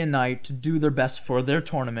day and night to do their best for their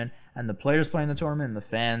tournament, and the players playing the tournament and the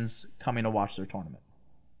fans coming to watch their tournament.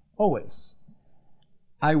 Always.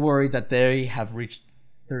 I worry that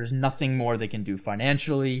there's nothing more they can do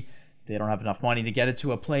financially. They don't have enough money to get it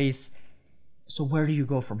to a place. So where do you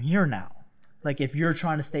go from here now? Like, if you're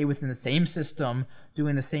trying to stay within the same system,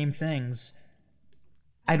 doing the same things,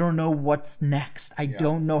 I don't know what's next. I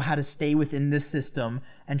don't know how to stay within this system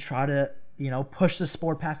and try to, push the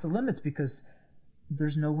sport past the limits, because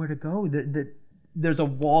there's nowhere to go. There's a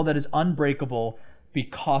wall that is unbreakable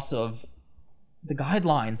because of the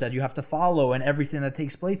guidelines that you have to follow and everything that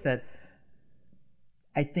takes place, that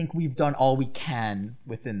I think we've done all we can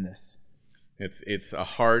within this. It's a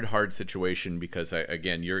hard situation, because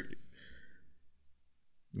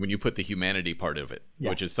when you put the humanity part of it,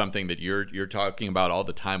 which is something that you're talking about all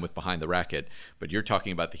the time with Behind the Racket, but you're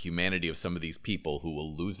talking about the humanity of some of these people who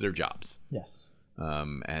will lose their jobs. Yes.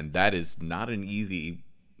 And that is not an easy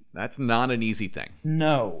thing.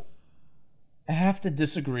 No. I have to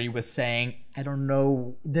disagree with saying, I don't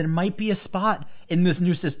know, there might be a spot in this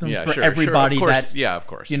new system for everybody. Of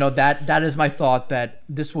course. That is my thought, that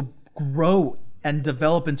this will grow and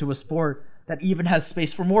develop into a sport that even has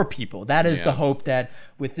space for more people. That is the hope, that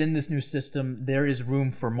within this new system, there is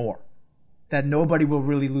room for more. That nobody will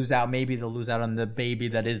really lose out. Maybe they'll lose out on the baby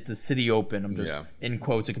that is the City Open. I'm just in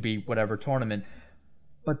quotes. It could be whatever tournament.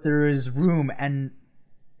 But there is room, and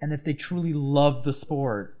if they truly love the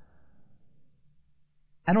sport,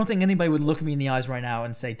 I don't think anybody would look me in the eyes right now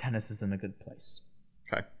and say tennis is in a good place.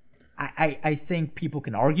 Okay. I think people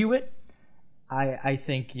can argue it. I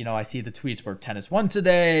think, I see the tweets where tennis won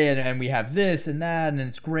today, and we have this and that, and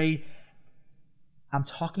it's great. I'm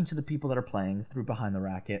talking to the people that are playing through Behind the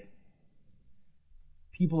Racket.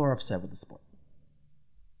 People are upset with the sport.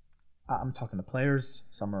 I'm talking to players.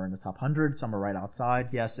 Some are in the top 100. Some are right outside.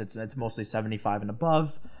 Yes, it's mostly 75 and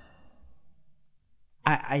above.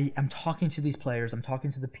 I'm talking to these players. I'm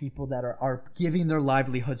talking to the people that are giving their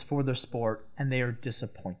livelihoods for their sport, and they are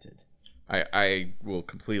disappointed. I will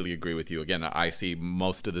completely agree with you. Again, I see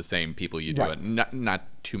most of the same people you do. Right.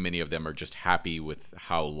 Not too many of them are just happy with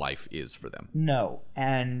how life is for them. No,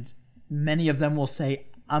 and many of them will say,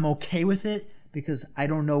 I'm okay with it because I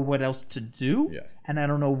don't know what else to do. Yes. And I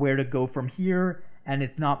don't know where to go from here, and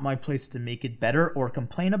it's not my place to make it better or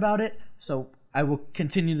complain about it. So I will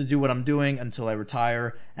continue to do what I'm doing until I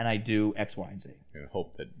retire and I do X, Y, and Z. I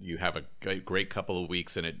hope that you have a great couple of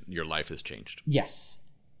weeks and your life has changed. Yes.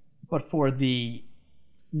 But for the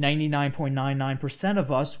 99.99% of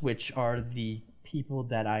us, which are the people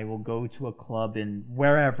that I will go to a club in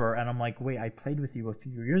wherever, and I'm like, wait, I played with you a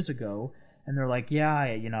few years ago. And they're like, yeah,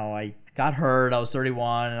 I got hurt. I was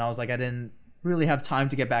 31, and I was like, I didn't really have time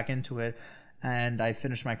to get back into it. And I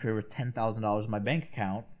finished my career with $10,000 in my bank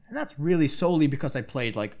account. And that's really solely because I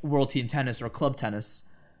played like World Team Tennis or club tennis.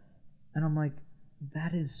 And I'm like,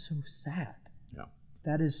 that is so sad. Yeah.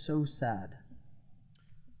 That is so sad.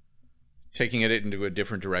 Taking it into a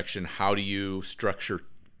different direction, how do you structure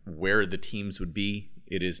where the teams would be?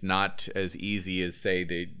 It is not as easy as, say,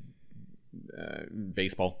 the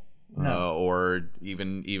baseball. No. Or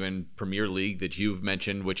even Premier League that you've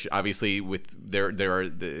mentioned, which obviously with there are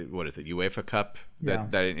the UEFA Cup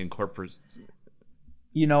that incorporates.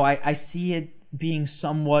 I see it being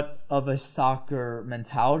somewhat of a soccer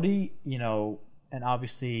mentality, and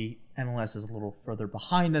obviously MLS is a little further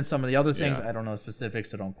behind than some of the other things. Yeah. I don't know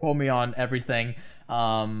specifics, so don't quote me on everything.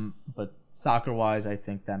 But soccer-wise, I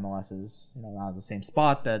think that MLS is not at the same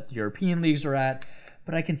spot that European leagues are at.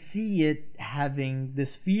 But I can see it having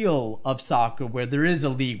this feel of soccer where there is a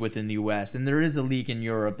league within the US and there is a league in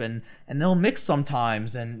Europe, and they'll mix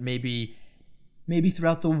sometimes, and maybe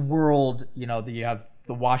throughout the world, you have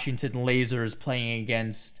the Washington Lasers playing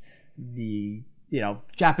against the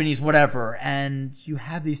Japanese whatever, and you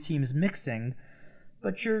have these teams mixing,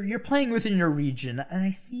 but you're playing within your region, and I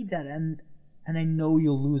see that, and I know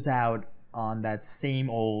you'll lose out on that same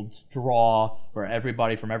old draw where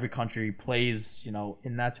everybody from every country plays,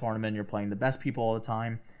 in that tournament. You're playing the best people all the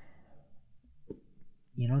time.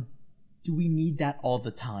 Do we need that all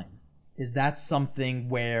the time? Is that something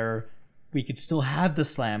where we could still have the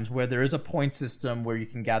slams, where there is a point system where you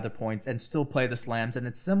can gather points and still play the slams, and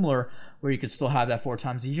it's similar where you could still have that 4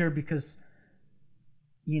 times a year? Because,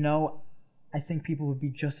 I think people would be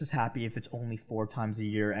just as happy if it's only 4 times a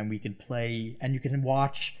year and we could play and you can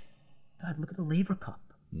watch. God, look at the Laver Cup.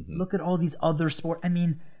 Mm-hmm. Look at all these other sports. I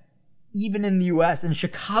mean, even in the U.S., in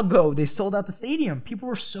Chicago, they sold out the stadium. People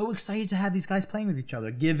were so excited to have these guys playing with each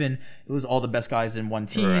other, given it was all the best guys in one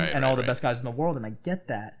team and all the best guys in the world, and I get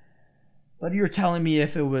that. But you're telling me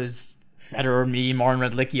if it was Federer, me, Martin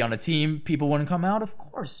Redlicki on a team, people wouldn't come out? Of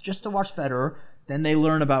course, just to watch Federer. Then they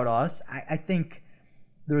learn about us. I think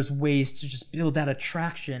there's ways to just build that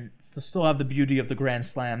attraction, to still have the beauty of the Grand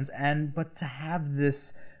Slams, but to have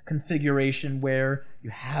this configuration where you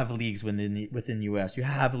have leagues within US, you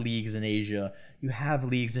have leagues in Asia, you have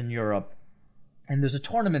leagues in Europe, and there's a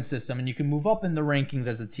tournament system, and you can move up in the rankings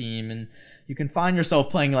as a team, and you can find yourself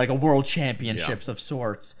playing like a world championships of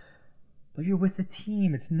sorts. But you're with a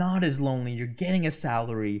team. It's not as lonely. You're getting a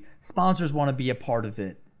salary. Sponsors want to be a part of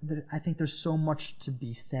it. I think there's so much to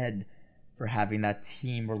be said for having that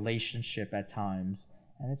team relationship at times,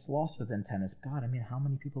 and it's lost within tennis. God, how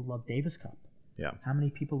many people love Davis Cup? Yeah. How many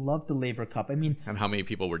people love the Laver Cup? And how many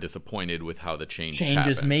people were disappointed with how the changes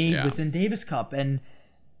happened. Made within Davis Cup. And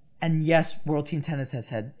yes, World Team Tennis has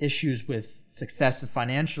had issues with success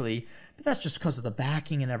financially, but that's just because of the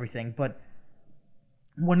backing and everything. But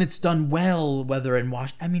when it's done well, whether in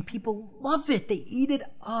Washington, people love it. They eat it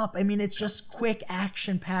up. It's just quick,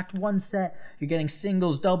 action-packed, one set. You're getting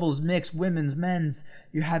singles, doubles, mixed, women's, men's.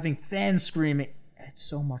 You're having fans screaming. It's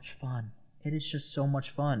so much fun. It is just so much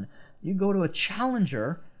fun. You go to a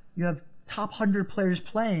challenger, you have top 100 players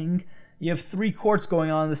playing, You have 3 courts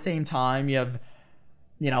going on at the same time. You have,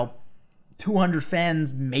 200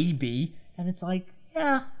 fans maybe. And it's like,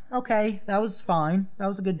 yeah, okay, that was fine. That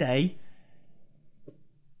was a good day.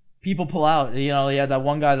 People pull out. You had that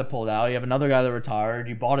one guy that pulled out. You have another guy that retired.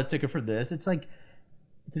 You bought a ticket for this. It's like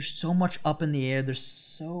there's so much up in the air. There's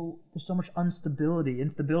so much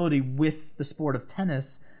instability with the sport of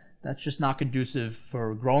tennis that's just not conducive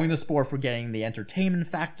for growing the sport, for getting the entertainment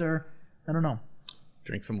factor. I don't know.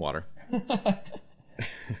 Drink some water.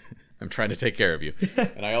 I'm trying to take care of you.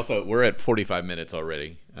 And we're at 45 minutes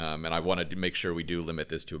already. And I wanted to make sure we do limit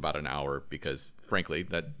this to about an hour because, frankly,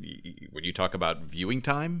 that when you talk about viewing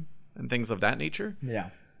time and things of that nature, yeah,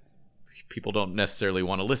 people don't necessarily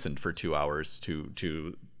want to listen for 2 hours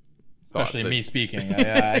to especially me speaking.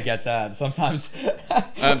 I get that sometimes.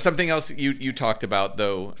 Something else you talked about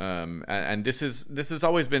though, and this has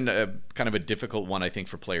always been a kind of a difficult one, I think,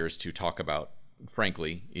 for players to talk about.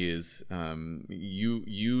 Frankly, is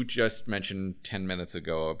you just mentioned 10 minutes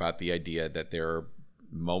ago about the idea that there are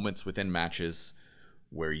moments within matches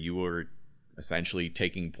where you were essentially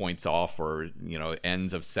taking points off or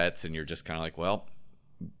ends of sets, and you're just kind of like, well,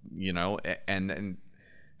 and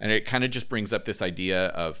it kind of just brings up this idea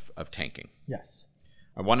of tanking. Yes.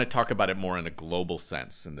 I want to talk about it more in a global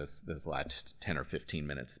sense in this last 10 or 15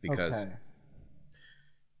 minutes because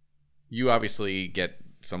you obviously get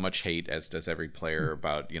so much hate, as does every player,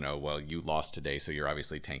 about well, you lost today, so you're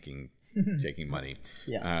obviously taking money.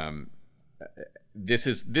 Yes. This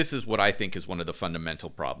is what I think is one of the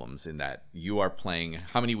fundamental problems, in that you are playing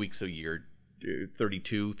how many weeks a year?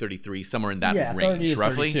 32, 33, somewhere in that range, 30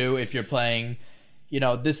 roughly. 32 if you're playing.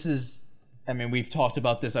 This is. I mean, we've talked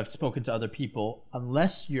about this. I've spoken to other people.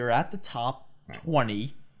 Unless you're at the top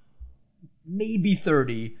 20, maybe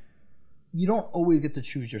 30, you don't always get to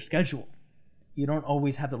choose your schedule. You don't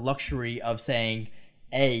always have the luxury of saying,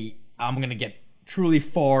 A, I'm going to get truly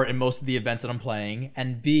far in most of the events that I'm playing,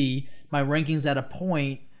 and B, my ranking's at a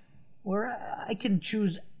point where I can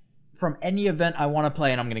choose from any event I want to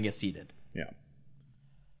play and I'm going to get seeded. Yeah.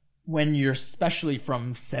 When you're especially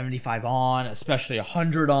from 75 on, especially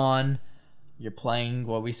 100 on, you're playing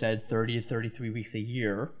what we said 30 to 33 weeks a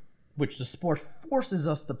year, which the sport forces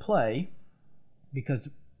us to play because,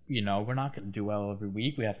 we're not going to do well every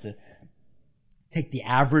week. We have to take the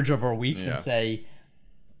average of our weeks and say,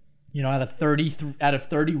 out of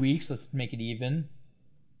 30 weeks, let's make it even.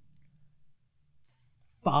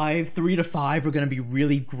 3 to 5 are going to be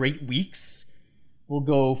really great weeks. We'll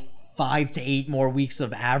go 5 to 8 more weeks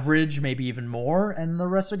of average, maybe even more, and the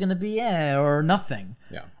rest are going to be or nothing.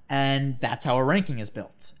 Yeah. And that's how our ranking is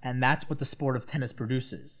built, and that's what the sport of tennis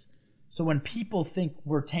produces. So when people think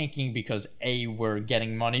we're tanking because A, we're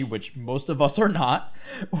getting money, which most of us are not,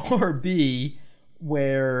 or B,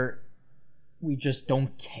 where we just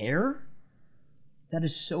don't care, that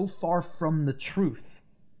is so far from the truth.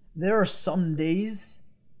 There are some days,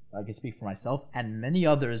 I can speak for myself, and many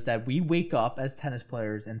others, that we wake up as tennis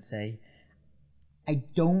players and say, I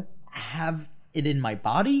don't have it in my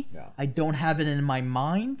body, I don't have it in my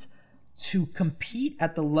mind to compete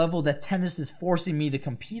at the level that tennis is forcing me to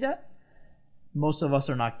compete at. Most of us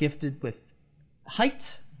are not gifted with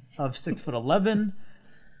height of 6'11".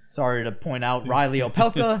 Sorry to point out Riley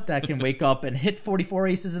Opelka that can wake up and hit 44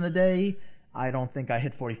 aces in a day. I don't think I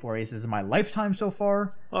hit 44 aces in my lifetime so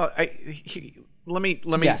far. Well, let me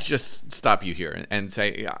just stop you here and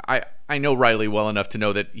say I know Riley well enough to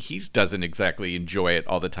know that he doesn't exactly enjoy it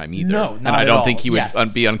all the time either. No, not and I at don't all. think he would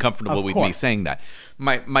Yes. be uncomfortable with me course. saying that.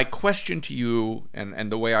 My question to you and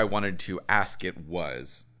the way I wanted to ask it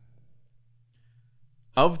was,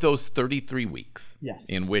 of those 33 weeks, Yes.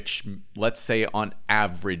 in which, let's say on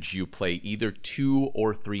average, you play either 2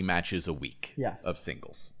 or 3 matches a week Yes. of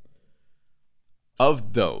singles.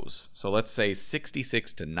 Of those, so let's say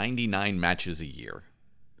 66 to 99 matches a year,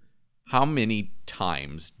 how many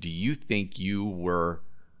times do you think you were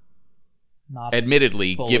Not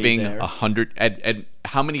admittedly fully giving there. 100? And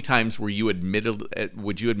how many times would you admit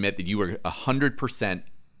that you were 100%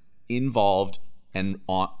 involved and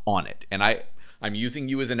on it? And I'm using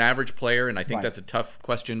you as an average player, and I think Right. that's a tough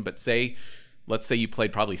question, but let's say you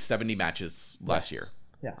played probably 70 matches last year.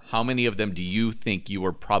 Yes. How many of them do you think you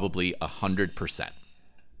were probably 100%?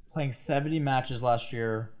 Playing 70 matches last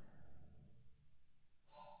year,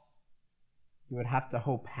 you would have to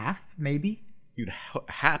hope half, maybe. You'd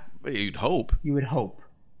hope. You would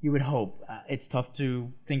hope. It's tough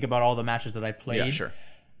to think about all the matches that I played. Yeah, sure.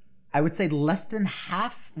 I would say less than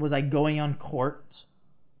half was I going on court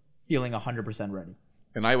feeling 100% ready.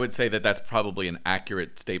 And I would say that that's probably an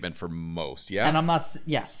accurate statement for most, yeah? And I'm not,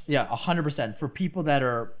 100%. For people that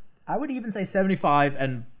are, I would even say 75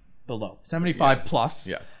 and below. 75 plus.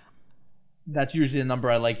 Yeah. That's usually the number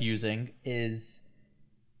I like using. Is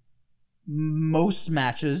most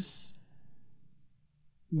matches,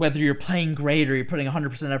 whether you're playing great or you're putting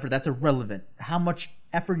 100% effort, that's irrelevant. How much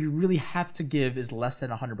effort you really have to give is less than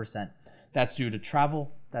 100%. That's due to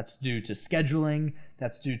travel. That's due to scheduling.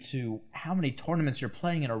 That's due to how many tournaments you're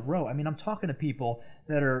playing in a row. I mean, I'm talking to people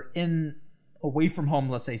that are away from home,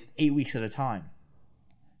 let's say 8 weeks at a time.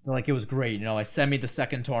 They're like, it was great. You know, I semied the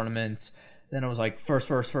second tournament. Then it was like first,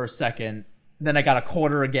 second. Then I got a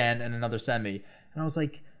quarter again and another semi. And I was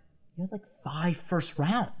like, you had like 5 first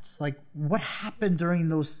rounds. Like, what happened during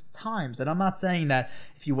those times? And I'm not saying that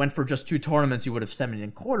if you went for just 2 tournaments, you would have semied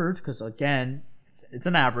and quartered, because again, it's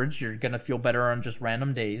an average. You're going to feel better on just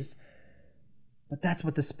random days. But that's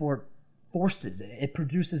what the sport forces. It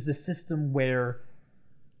produces the system where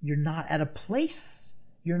you're not at a place.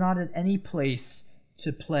 You're not at any place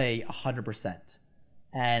to play 100%.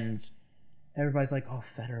 And everybody's like, oh,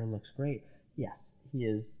 Federer looks great. Yes, he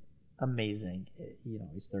is amazing. You know,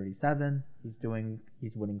 he's 37. He's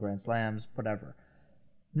winning Grand Slams, whatever.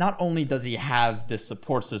 Not only does he have this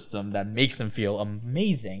support system that makes him feel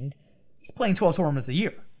amazing, he's playing 12 tournaments a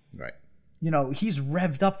year. Right. You know, he's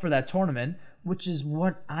revved up for that tournament, which is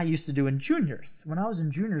what I used to do in juniors. When I was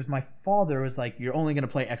in juniors, my father was like, you're only going to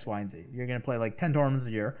play X, Y, and Z. You're going to play like 10 tournaments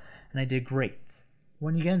a year. And I did great.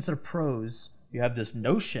 When you get into the pros, you have this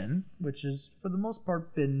notion, which is for the most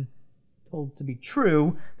part been told to be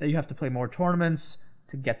true, that you have to play more tournaments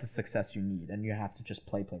to get the success you need. And you have to just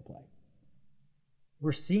play.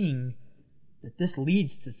 We're seeing that this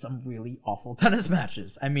leads to some really awful tennis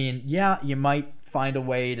matches. I mean, yeah, you might find a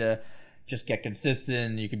way to just get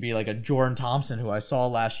consistent. You could be like a Jordan Thompson, who I saw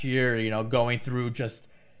last year, you know, going through just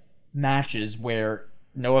matches where,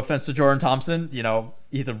 no offense to Jordan Thompson, you know,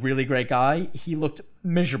 he's a really great guy. He looked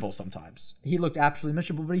miserable sometimes. He looked absolutely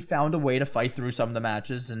miserable, but he found a way to fight through some of the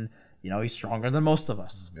matches, and, you know, he's stronger than most of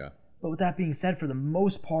us. Yeah. But with that being said, for the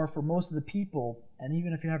most part, for most of the people, and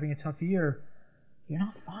even if you're having a tough year, you're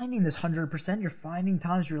not finding this 100%. You're finding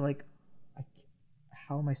times you're like,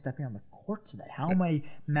 how am I stepping on the court today? How am I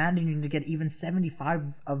managing to get even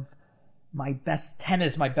 75 of my best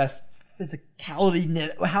tennis, my best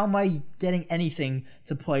physicality? How am I getting anything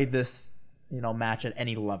to play this, you know, match at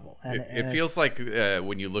any level? And it feels like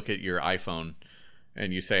when you look at your iPhone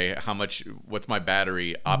and you say, what's my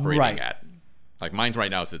battery operating at? Like, mine right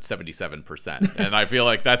now is at 77%, and I feel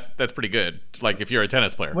like that's pretty good. Like, if you're a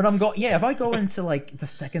tennis player. When if I go into like the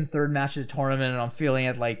second, third match of the tournament and I'm feeling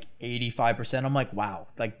at like 85%, I'm like, wow,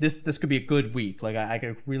 like this could be a good week. Like, I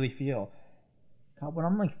could really feel. God, when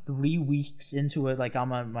I'm like 3 weeks into it, like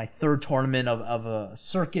I'm on my third tournament of a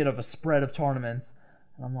circuit of a spread of tournaments,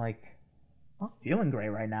 and I'm like, I'm not feeling great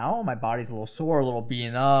right now. My body's a little sore, a little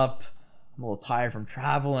beaten up. I'm a little tired from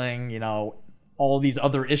traveling. You know, all these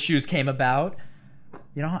other issues came about.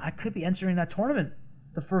 You know, I could be entering that tournament.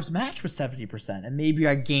 The first match was 70%, and maybe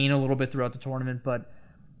I gain a little bit throughout the tournament, but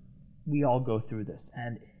we all go through this,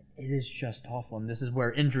 and it is just awful. And this is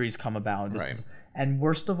where injuries come about. And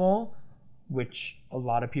worst of all, which a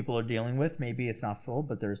lot of people are dealing with, maybe it's not full,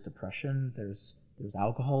 but there's depression, there's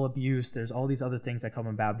alcohol abuse, there's all these other things that come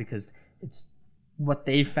about because it's what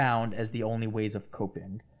they found as the only ways of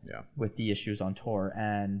coping with the issues on tour.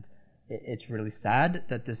 And it's really sad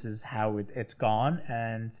that this is how it's gone,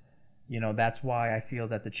 and you know, that's why I feel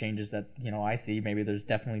that the changes that, you know, I see, maybe there's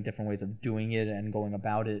definitely different ways of doing it and going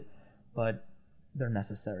about it, but they're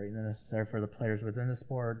necessary. They're necessary for the players within the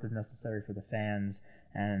sport, they're necessary for the fans,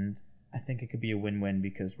 and I think it could be a win-win,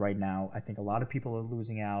 because right now I think a lot of people are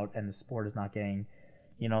losing out, and the sport is not getting,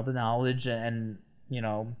 you know, the knowledge and, you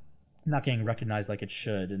know, not getting recognized like it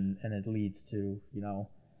should, and it leads to, you know,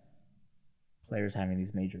 players having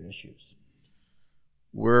these major issues.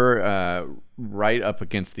 We're right up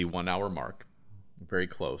against the 1 hour mark, very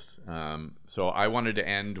close. So I wanted to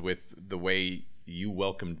end with the way you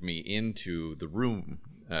welcomed me into the room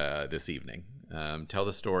this evening. Tell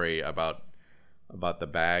the story about the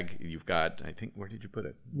bag you've got. I think, where did you put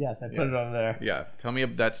it? Yes, I put it over there. Yeah, tell me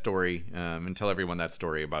that story, and tell everyone that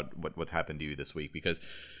story about what's happened to you this week, because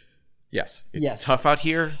yes, it's tough out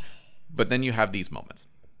here, but then you have these moments.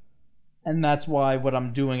 And that's why what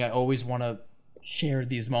I'm doing, I always want to share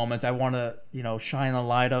these moments. I want to, you know, shine a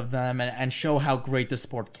light of them and show how great the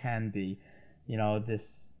sport can be. You know,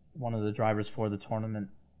 this one of the drivers for the tournament,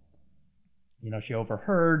 you know, she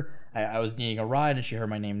overheard, I was needing a ride, and she heard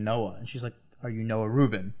my name, Noah. And she's like, are you Noah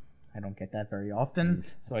Rubin? I don't get that very often.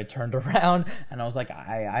 So I turned around, and I was like,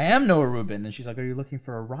 I am Noah Rubin. And she's like, are you looking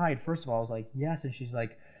for a ride? First of all, I was like, yes. And she's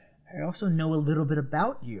like, I also know a little bit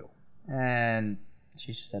about you. And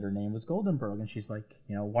she said her name was Goldenberg, and she's like,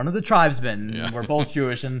 one of the tribesmen. Yeah. We're both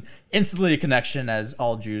Jewish, and instantly a connection, as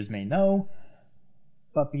all Jews may know.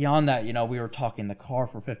 But beyond that, we were talking in the car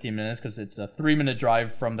for 15 minutes because it's a 3-minute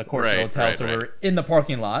drive from the Corso Hotel, so we're in the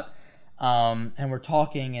parking lot, and we're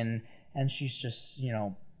talking, and she's just,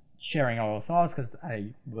 sharing all her thoughts because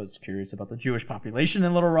I was curious about the Jewish population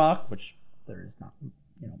in Little Rock, which there is not,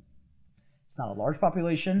 it's not a large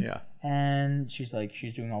population. Yeah. And she's like,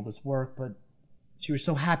 she's doing all this work, but she was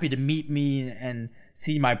so happy to meet me and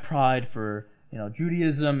see my pride for,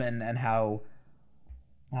 Judaism and how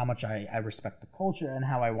much I respect the culture and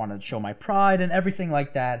how I want to show my pride and everything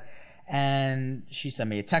like that. And she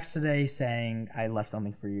sent me a text today saying, I left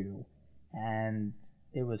something for you. And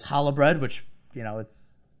it was challah bread, which,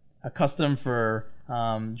 it's a custom for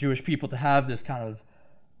Jewish people to have this kind of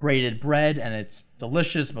braided bread, and it's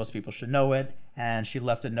delicious. Most people should know it. And she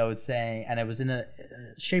left a note saying, and it was in a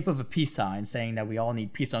shape of a peace sign, saying that we all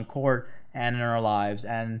need peace on court and in our lives.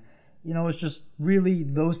 And, it's just really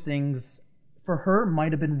those things for her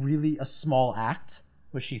might have been really a small act,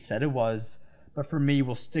 which she said it was, but for me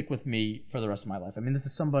will stick with me for the rest of my life. I mean, this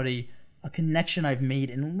is a connection I've made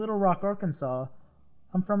in Little Rock, Arkansas.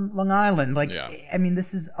 I'm from Long Island. I mean,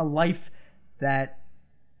 this is a life that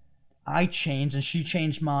I changed and she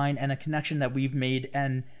changed mine, and a connection that we've made,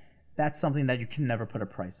 and that's something that you can never put a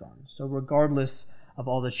price on. So regardless of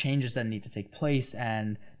all the changes that need to take place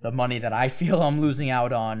and the money that I feel I'm losing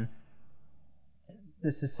out on,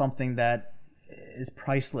 this is something that is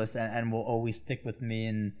priceless and will always stick with me.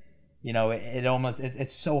 And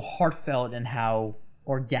it's so heartfelt in how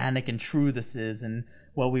organic and true this is, and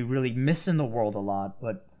what we really miss in the world a lot.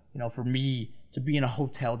 But for me to be in a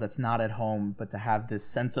hotel that's not at home, but to have this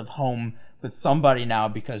sense of home with somebody now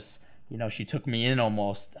because she took me in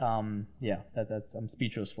almost, that's I'm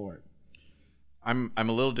speechless for it. I'm a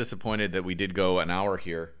little disappointed that we did go an hour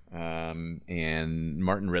here, and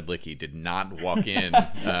Martin Redlicki did not walk in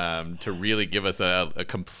to really give us a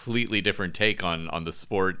completely different take on the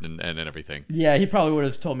sport and everything. Yeah, he probably would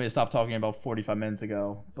have told me to stop talking about 45 minutes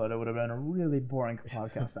ago, but it would have been a really boring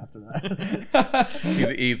podcast after that.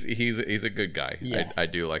 He's a good guy. Yes. I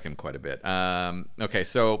do like him quite a bit. Okay,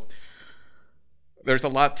 so there's a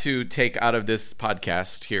lot to take out of this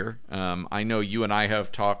podcast here. I know you and I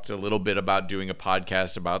have talked a little bit about doing a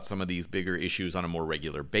podcast about some of these bigger issues on a more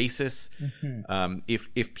regular basis. Mm-hmm.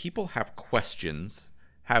 If people have questions,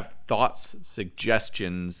 have thoughts,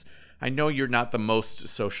 suggestions, I know you're not the most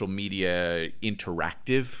social media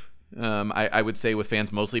interactive, I would say, with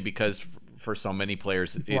fans, mostly because for so many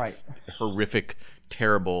players, it's horrific,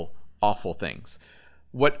 terrible, awful things.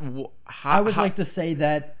 I would like to say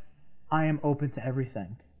that I am open to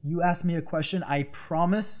everything. You ask me a question, I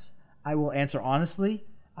promise I will answer honestly.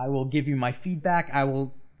 I will give you my feedback. I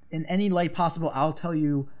will, in any light possible, I'll tell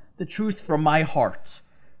you the truth from my heart.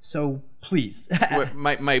 So please.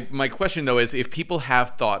 my question though is, if people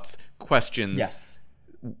have thoughts, questions, yes,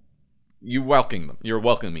 you welcome them. You're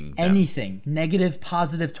welcoming them. Anything negative,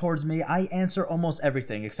 positive towards me, I answer almost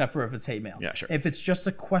everything except for if it's hate mail. Yeah, sure. If it's just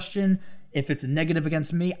a question, if it's negative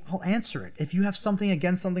against me, I'll answer it. If you have something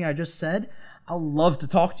against something I just said, I'll love to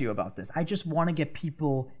talk to you about this. I just want to get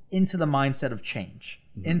people into the mindset of change,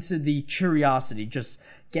 into the curiosity, just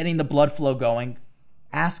getting the blood flow going.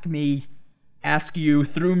 Ask me, ask you,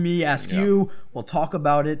 through me, ask you. We'll talk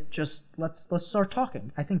about it. Just let's start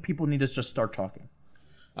talking. I think people need to just start talking.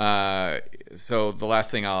 So the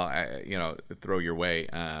last thing I'll throw your way.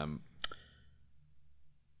 I'm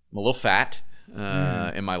a little fat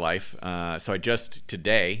in my life, so I just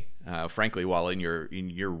today, frankly, while in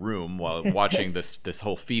your room while watching this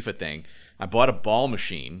whole FIFA thing, I bought a ball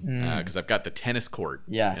machine because I've got the tennis court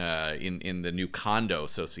in the new condo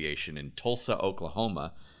association in Tulsa,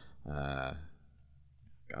 Oklahoma. God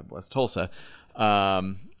bless Tulsa.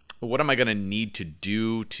 What am I going to need to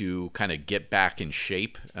do to kind of get back in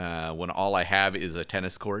shape when all I have is a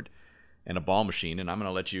tennis court and a ball machine? And I'm going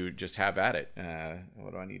to let you just have at it.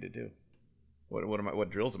 What do I need to do? What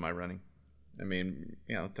drills am I running? I mean,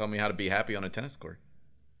 tell me how to be happy on a tennis court.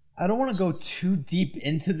 I don't want to go too deep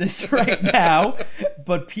into this right now,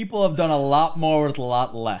 but people have done a lot more with a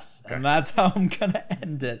lot less. Okay. And that's how I'm going to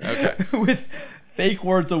end it. Okay. With fake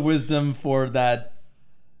words of wisdom for that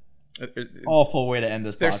awful way to end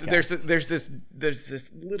this podcast. There's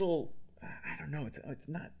this little, I don't know. It's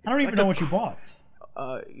not. I don't even know what you bought.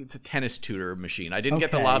 It's a tennis tutor machine. I didn't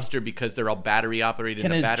get the Lobster because they're all battery operated.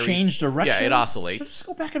 Can it change directions? Yeah, it oscillates. So just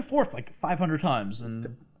go back and forth like 500 times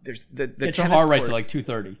and there's the get your heart rate to like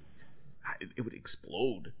 230. it would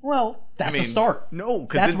explode. Well, that's a start. No,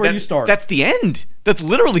 because that's where you start. That's the end. That's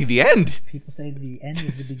literally the end. People say the end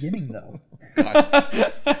is the beginning, though.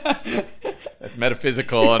 That's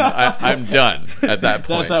metaphysical, and I'm done at that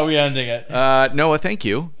point. That's how we're ending it. Noah, thank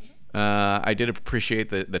you. I did appreciate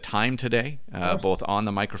the time today, both on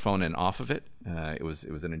the microphone and off of it. It was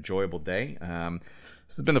an enjoyable day.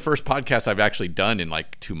 This has been the first podcast I've actually done in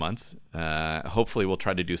like 2 months. Hopefully, we'll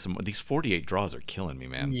try to do some. These 48 draws are killing me,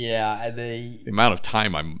 man. Yeah, the amount of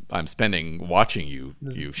time I'm spending watching you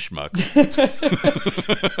schmucks.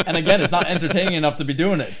 And again, it's not entertaining enough to be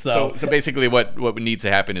doing it. So basically, what needs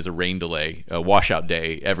to happen is a rain delay, a washout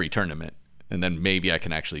day every tournament, and then maybe I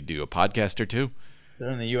can actually do a podcast or two.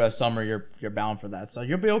 During the U.S. summer, you're bound for that, so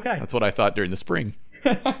you'll be okay. That's what I thought during the spring.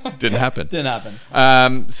 Didn't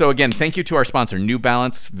happen. So again, thank you to our sponsor, New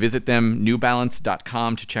Balance. Visit them,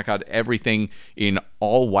 newbalance.com, to check out everything in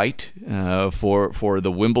all white for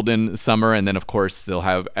the Wimbledon summer. And then, of course, they'll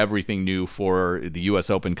have everything new for the U.S.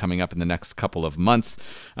 Open coming up in the next couple of months.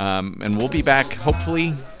 And we'll be back,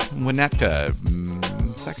 hopefully,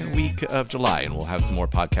 Winnetka, second week of July. And we'll have some more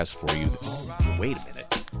podcasts for you. Oh, wait a minute.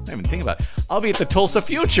 I didn't even think about it. I'll be at the Tulsa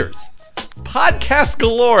Futures. Podcast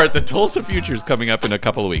galore at the Tulsa Futures coming up in a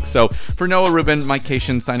couple of weeks. So for Noah Rubin, Mike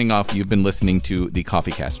Cation signing off. You've been listening to the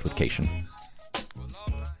Coffee Cast with Cation.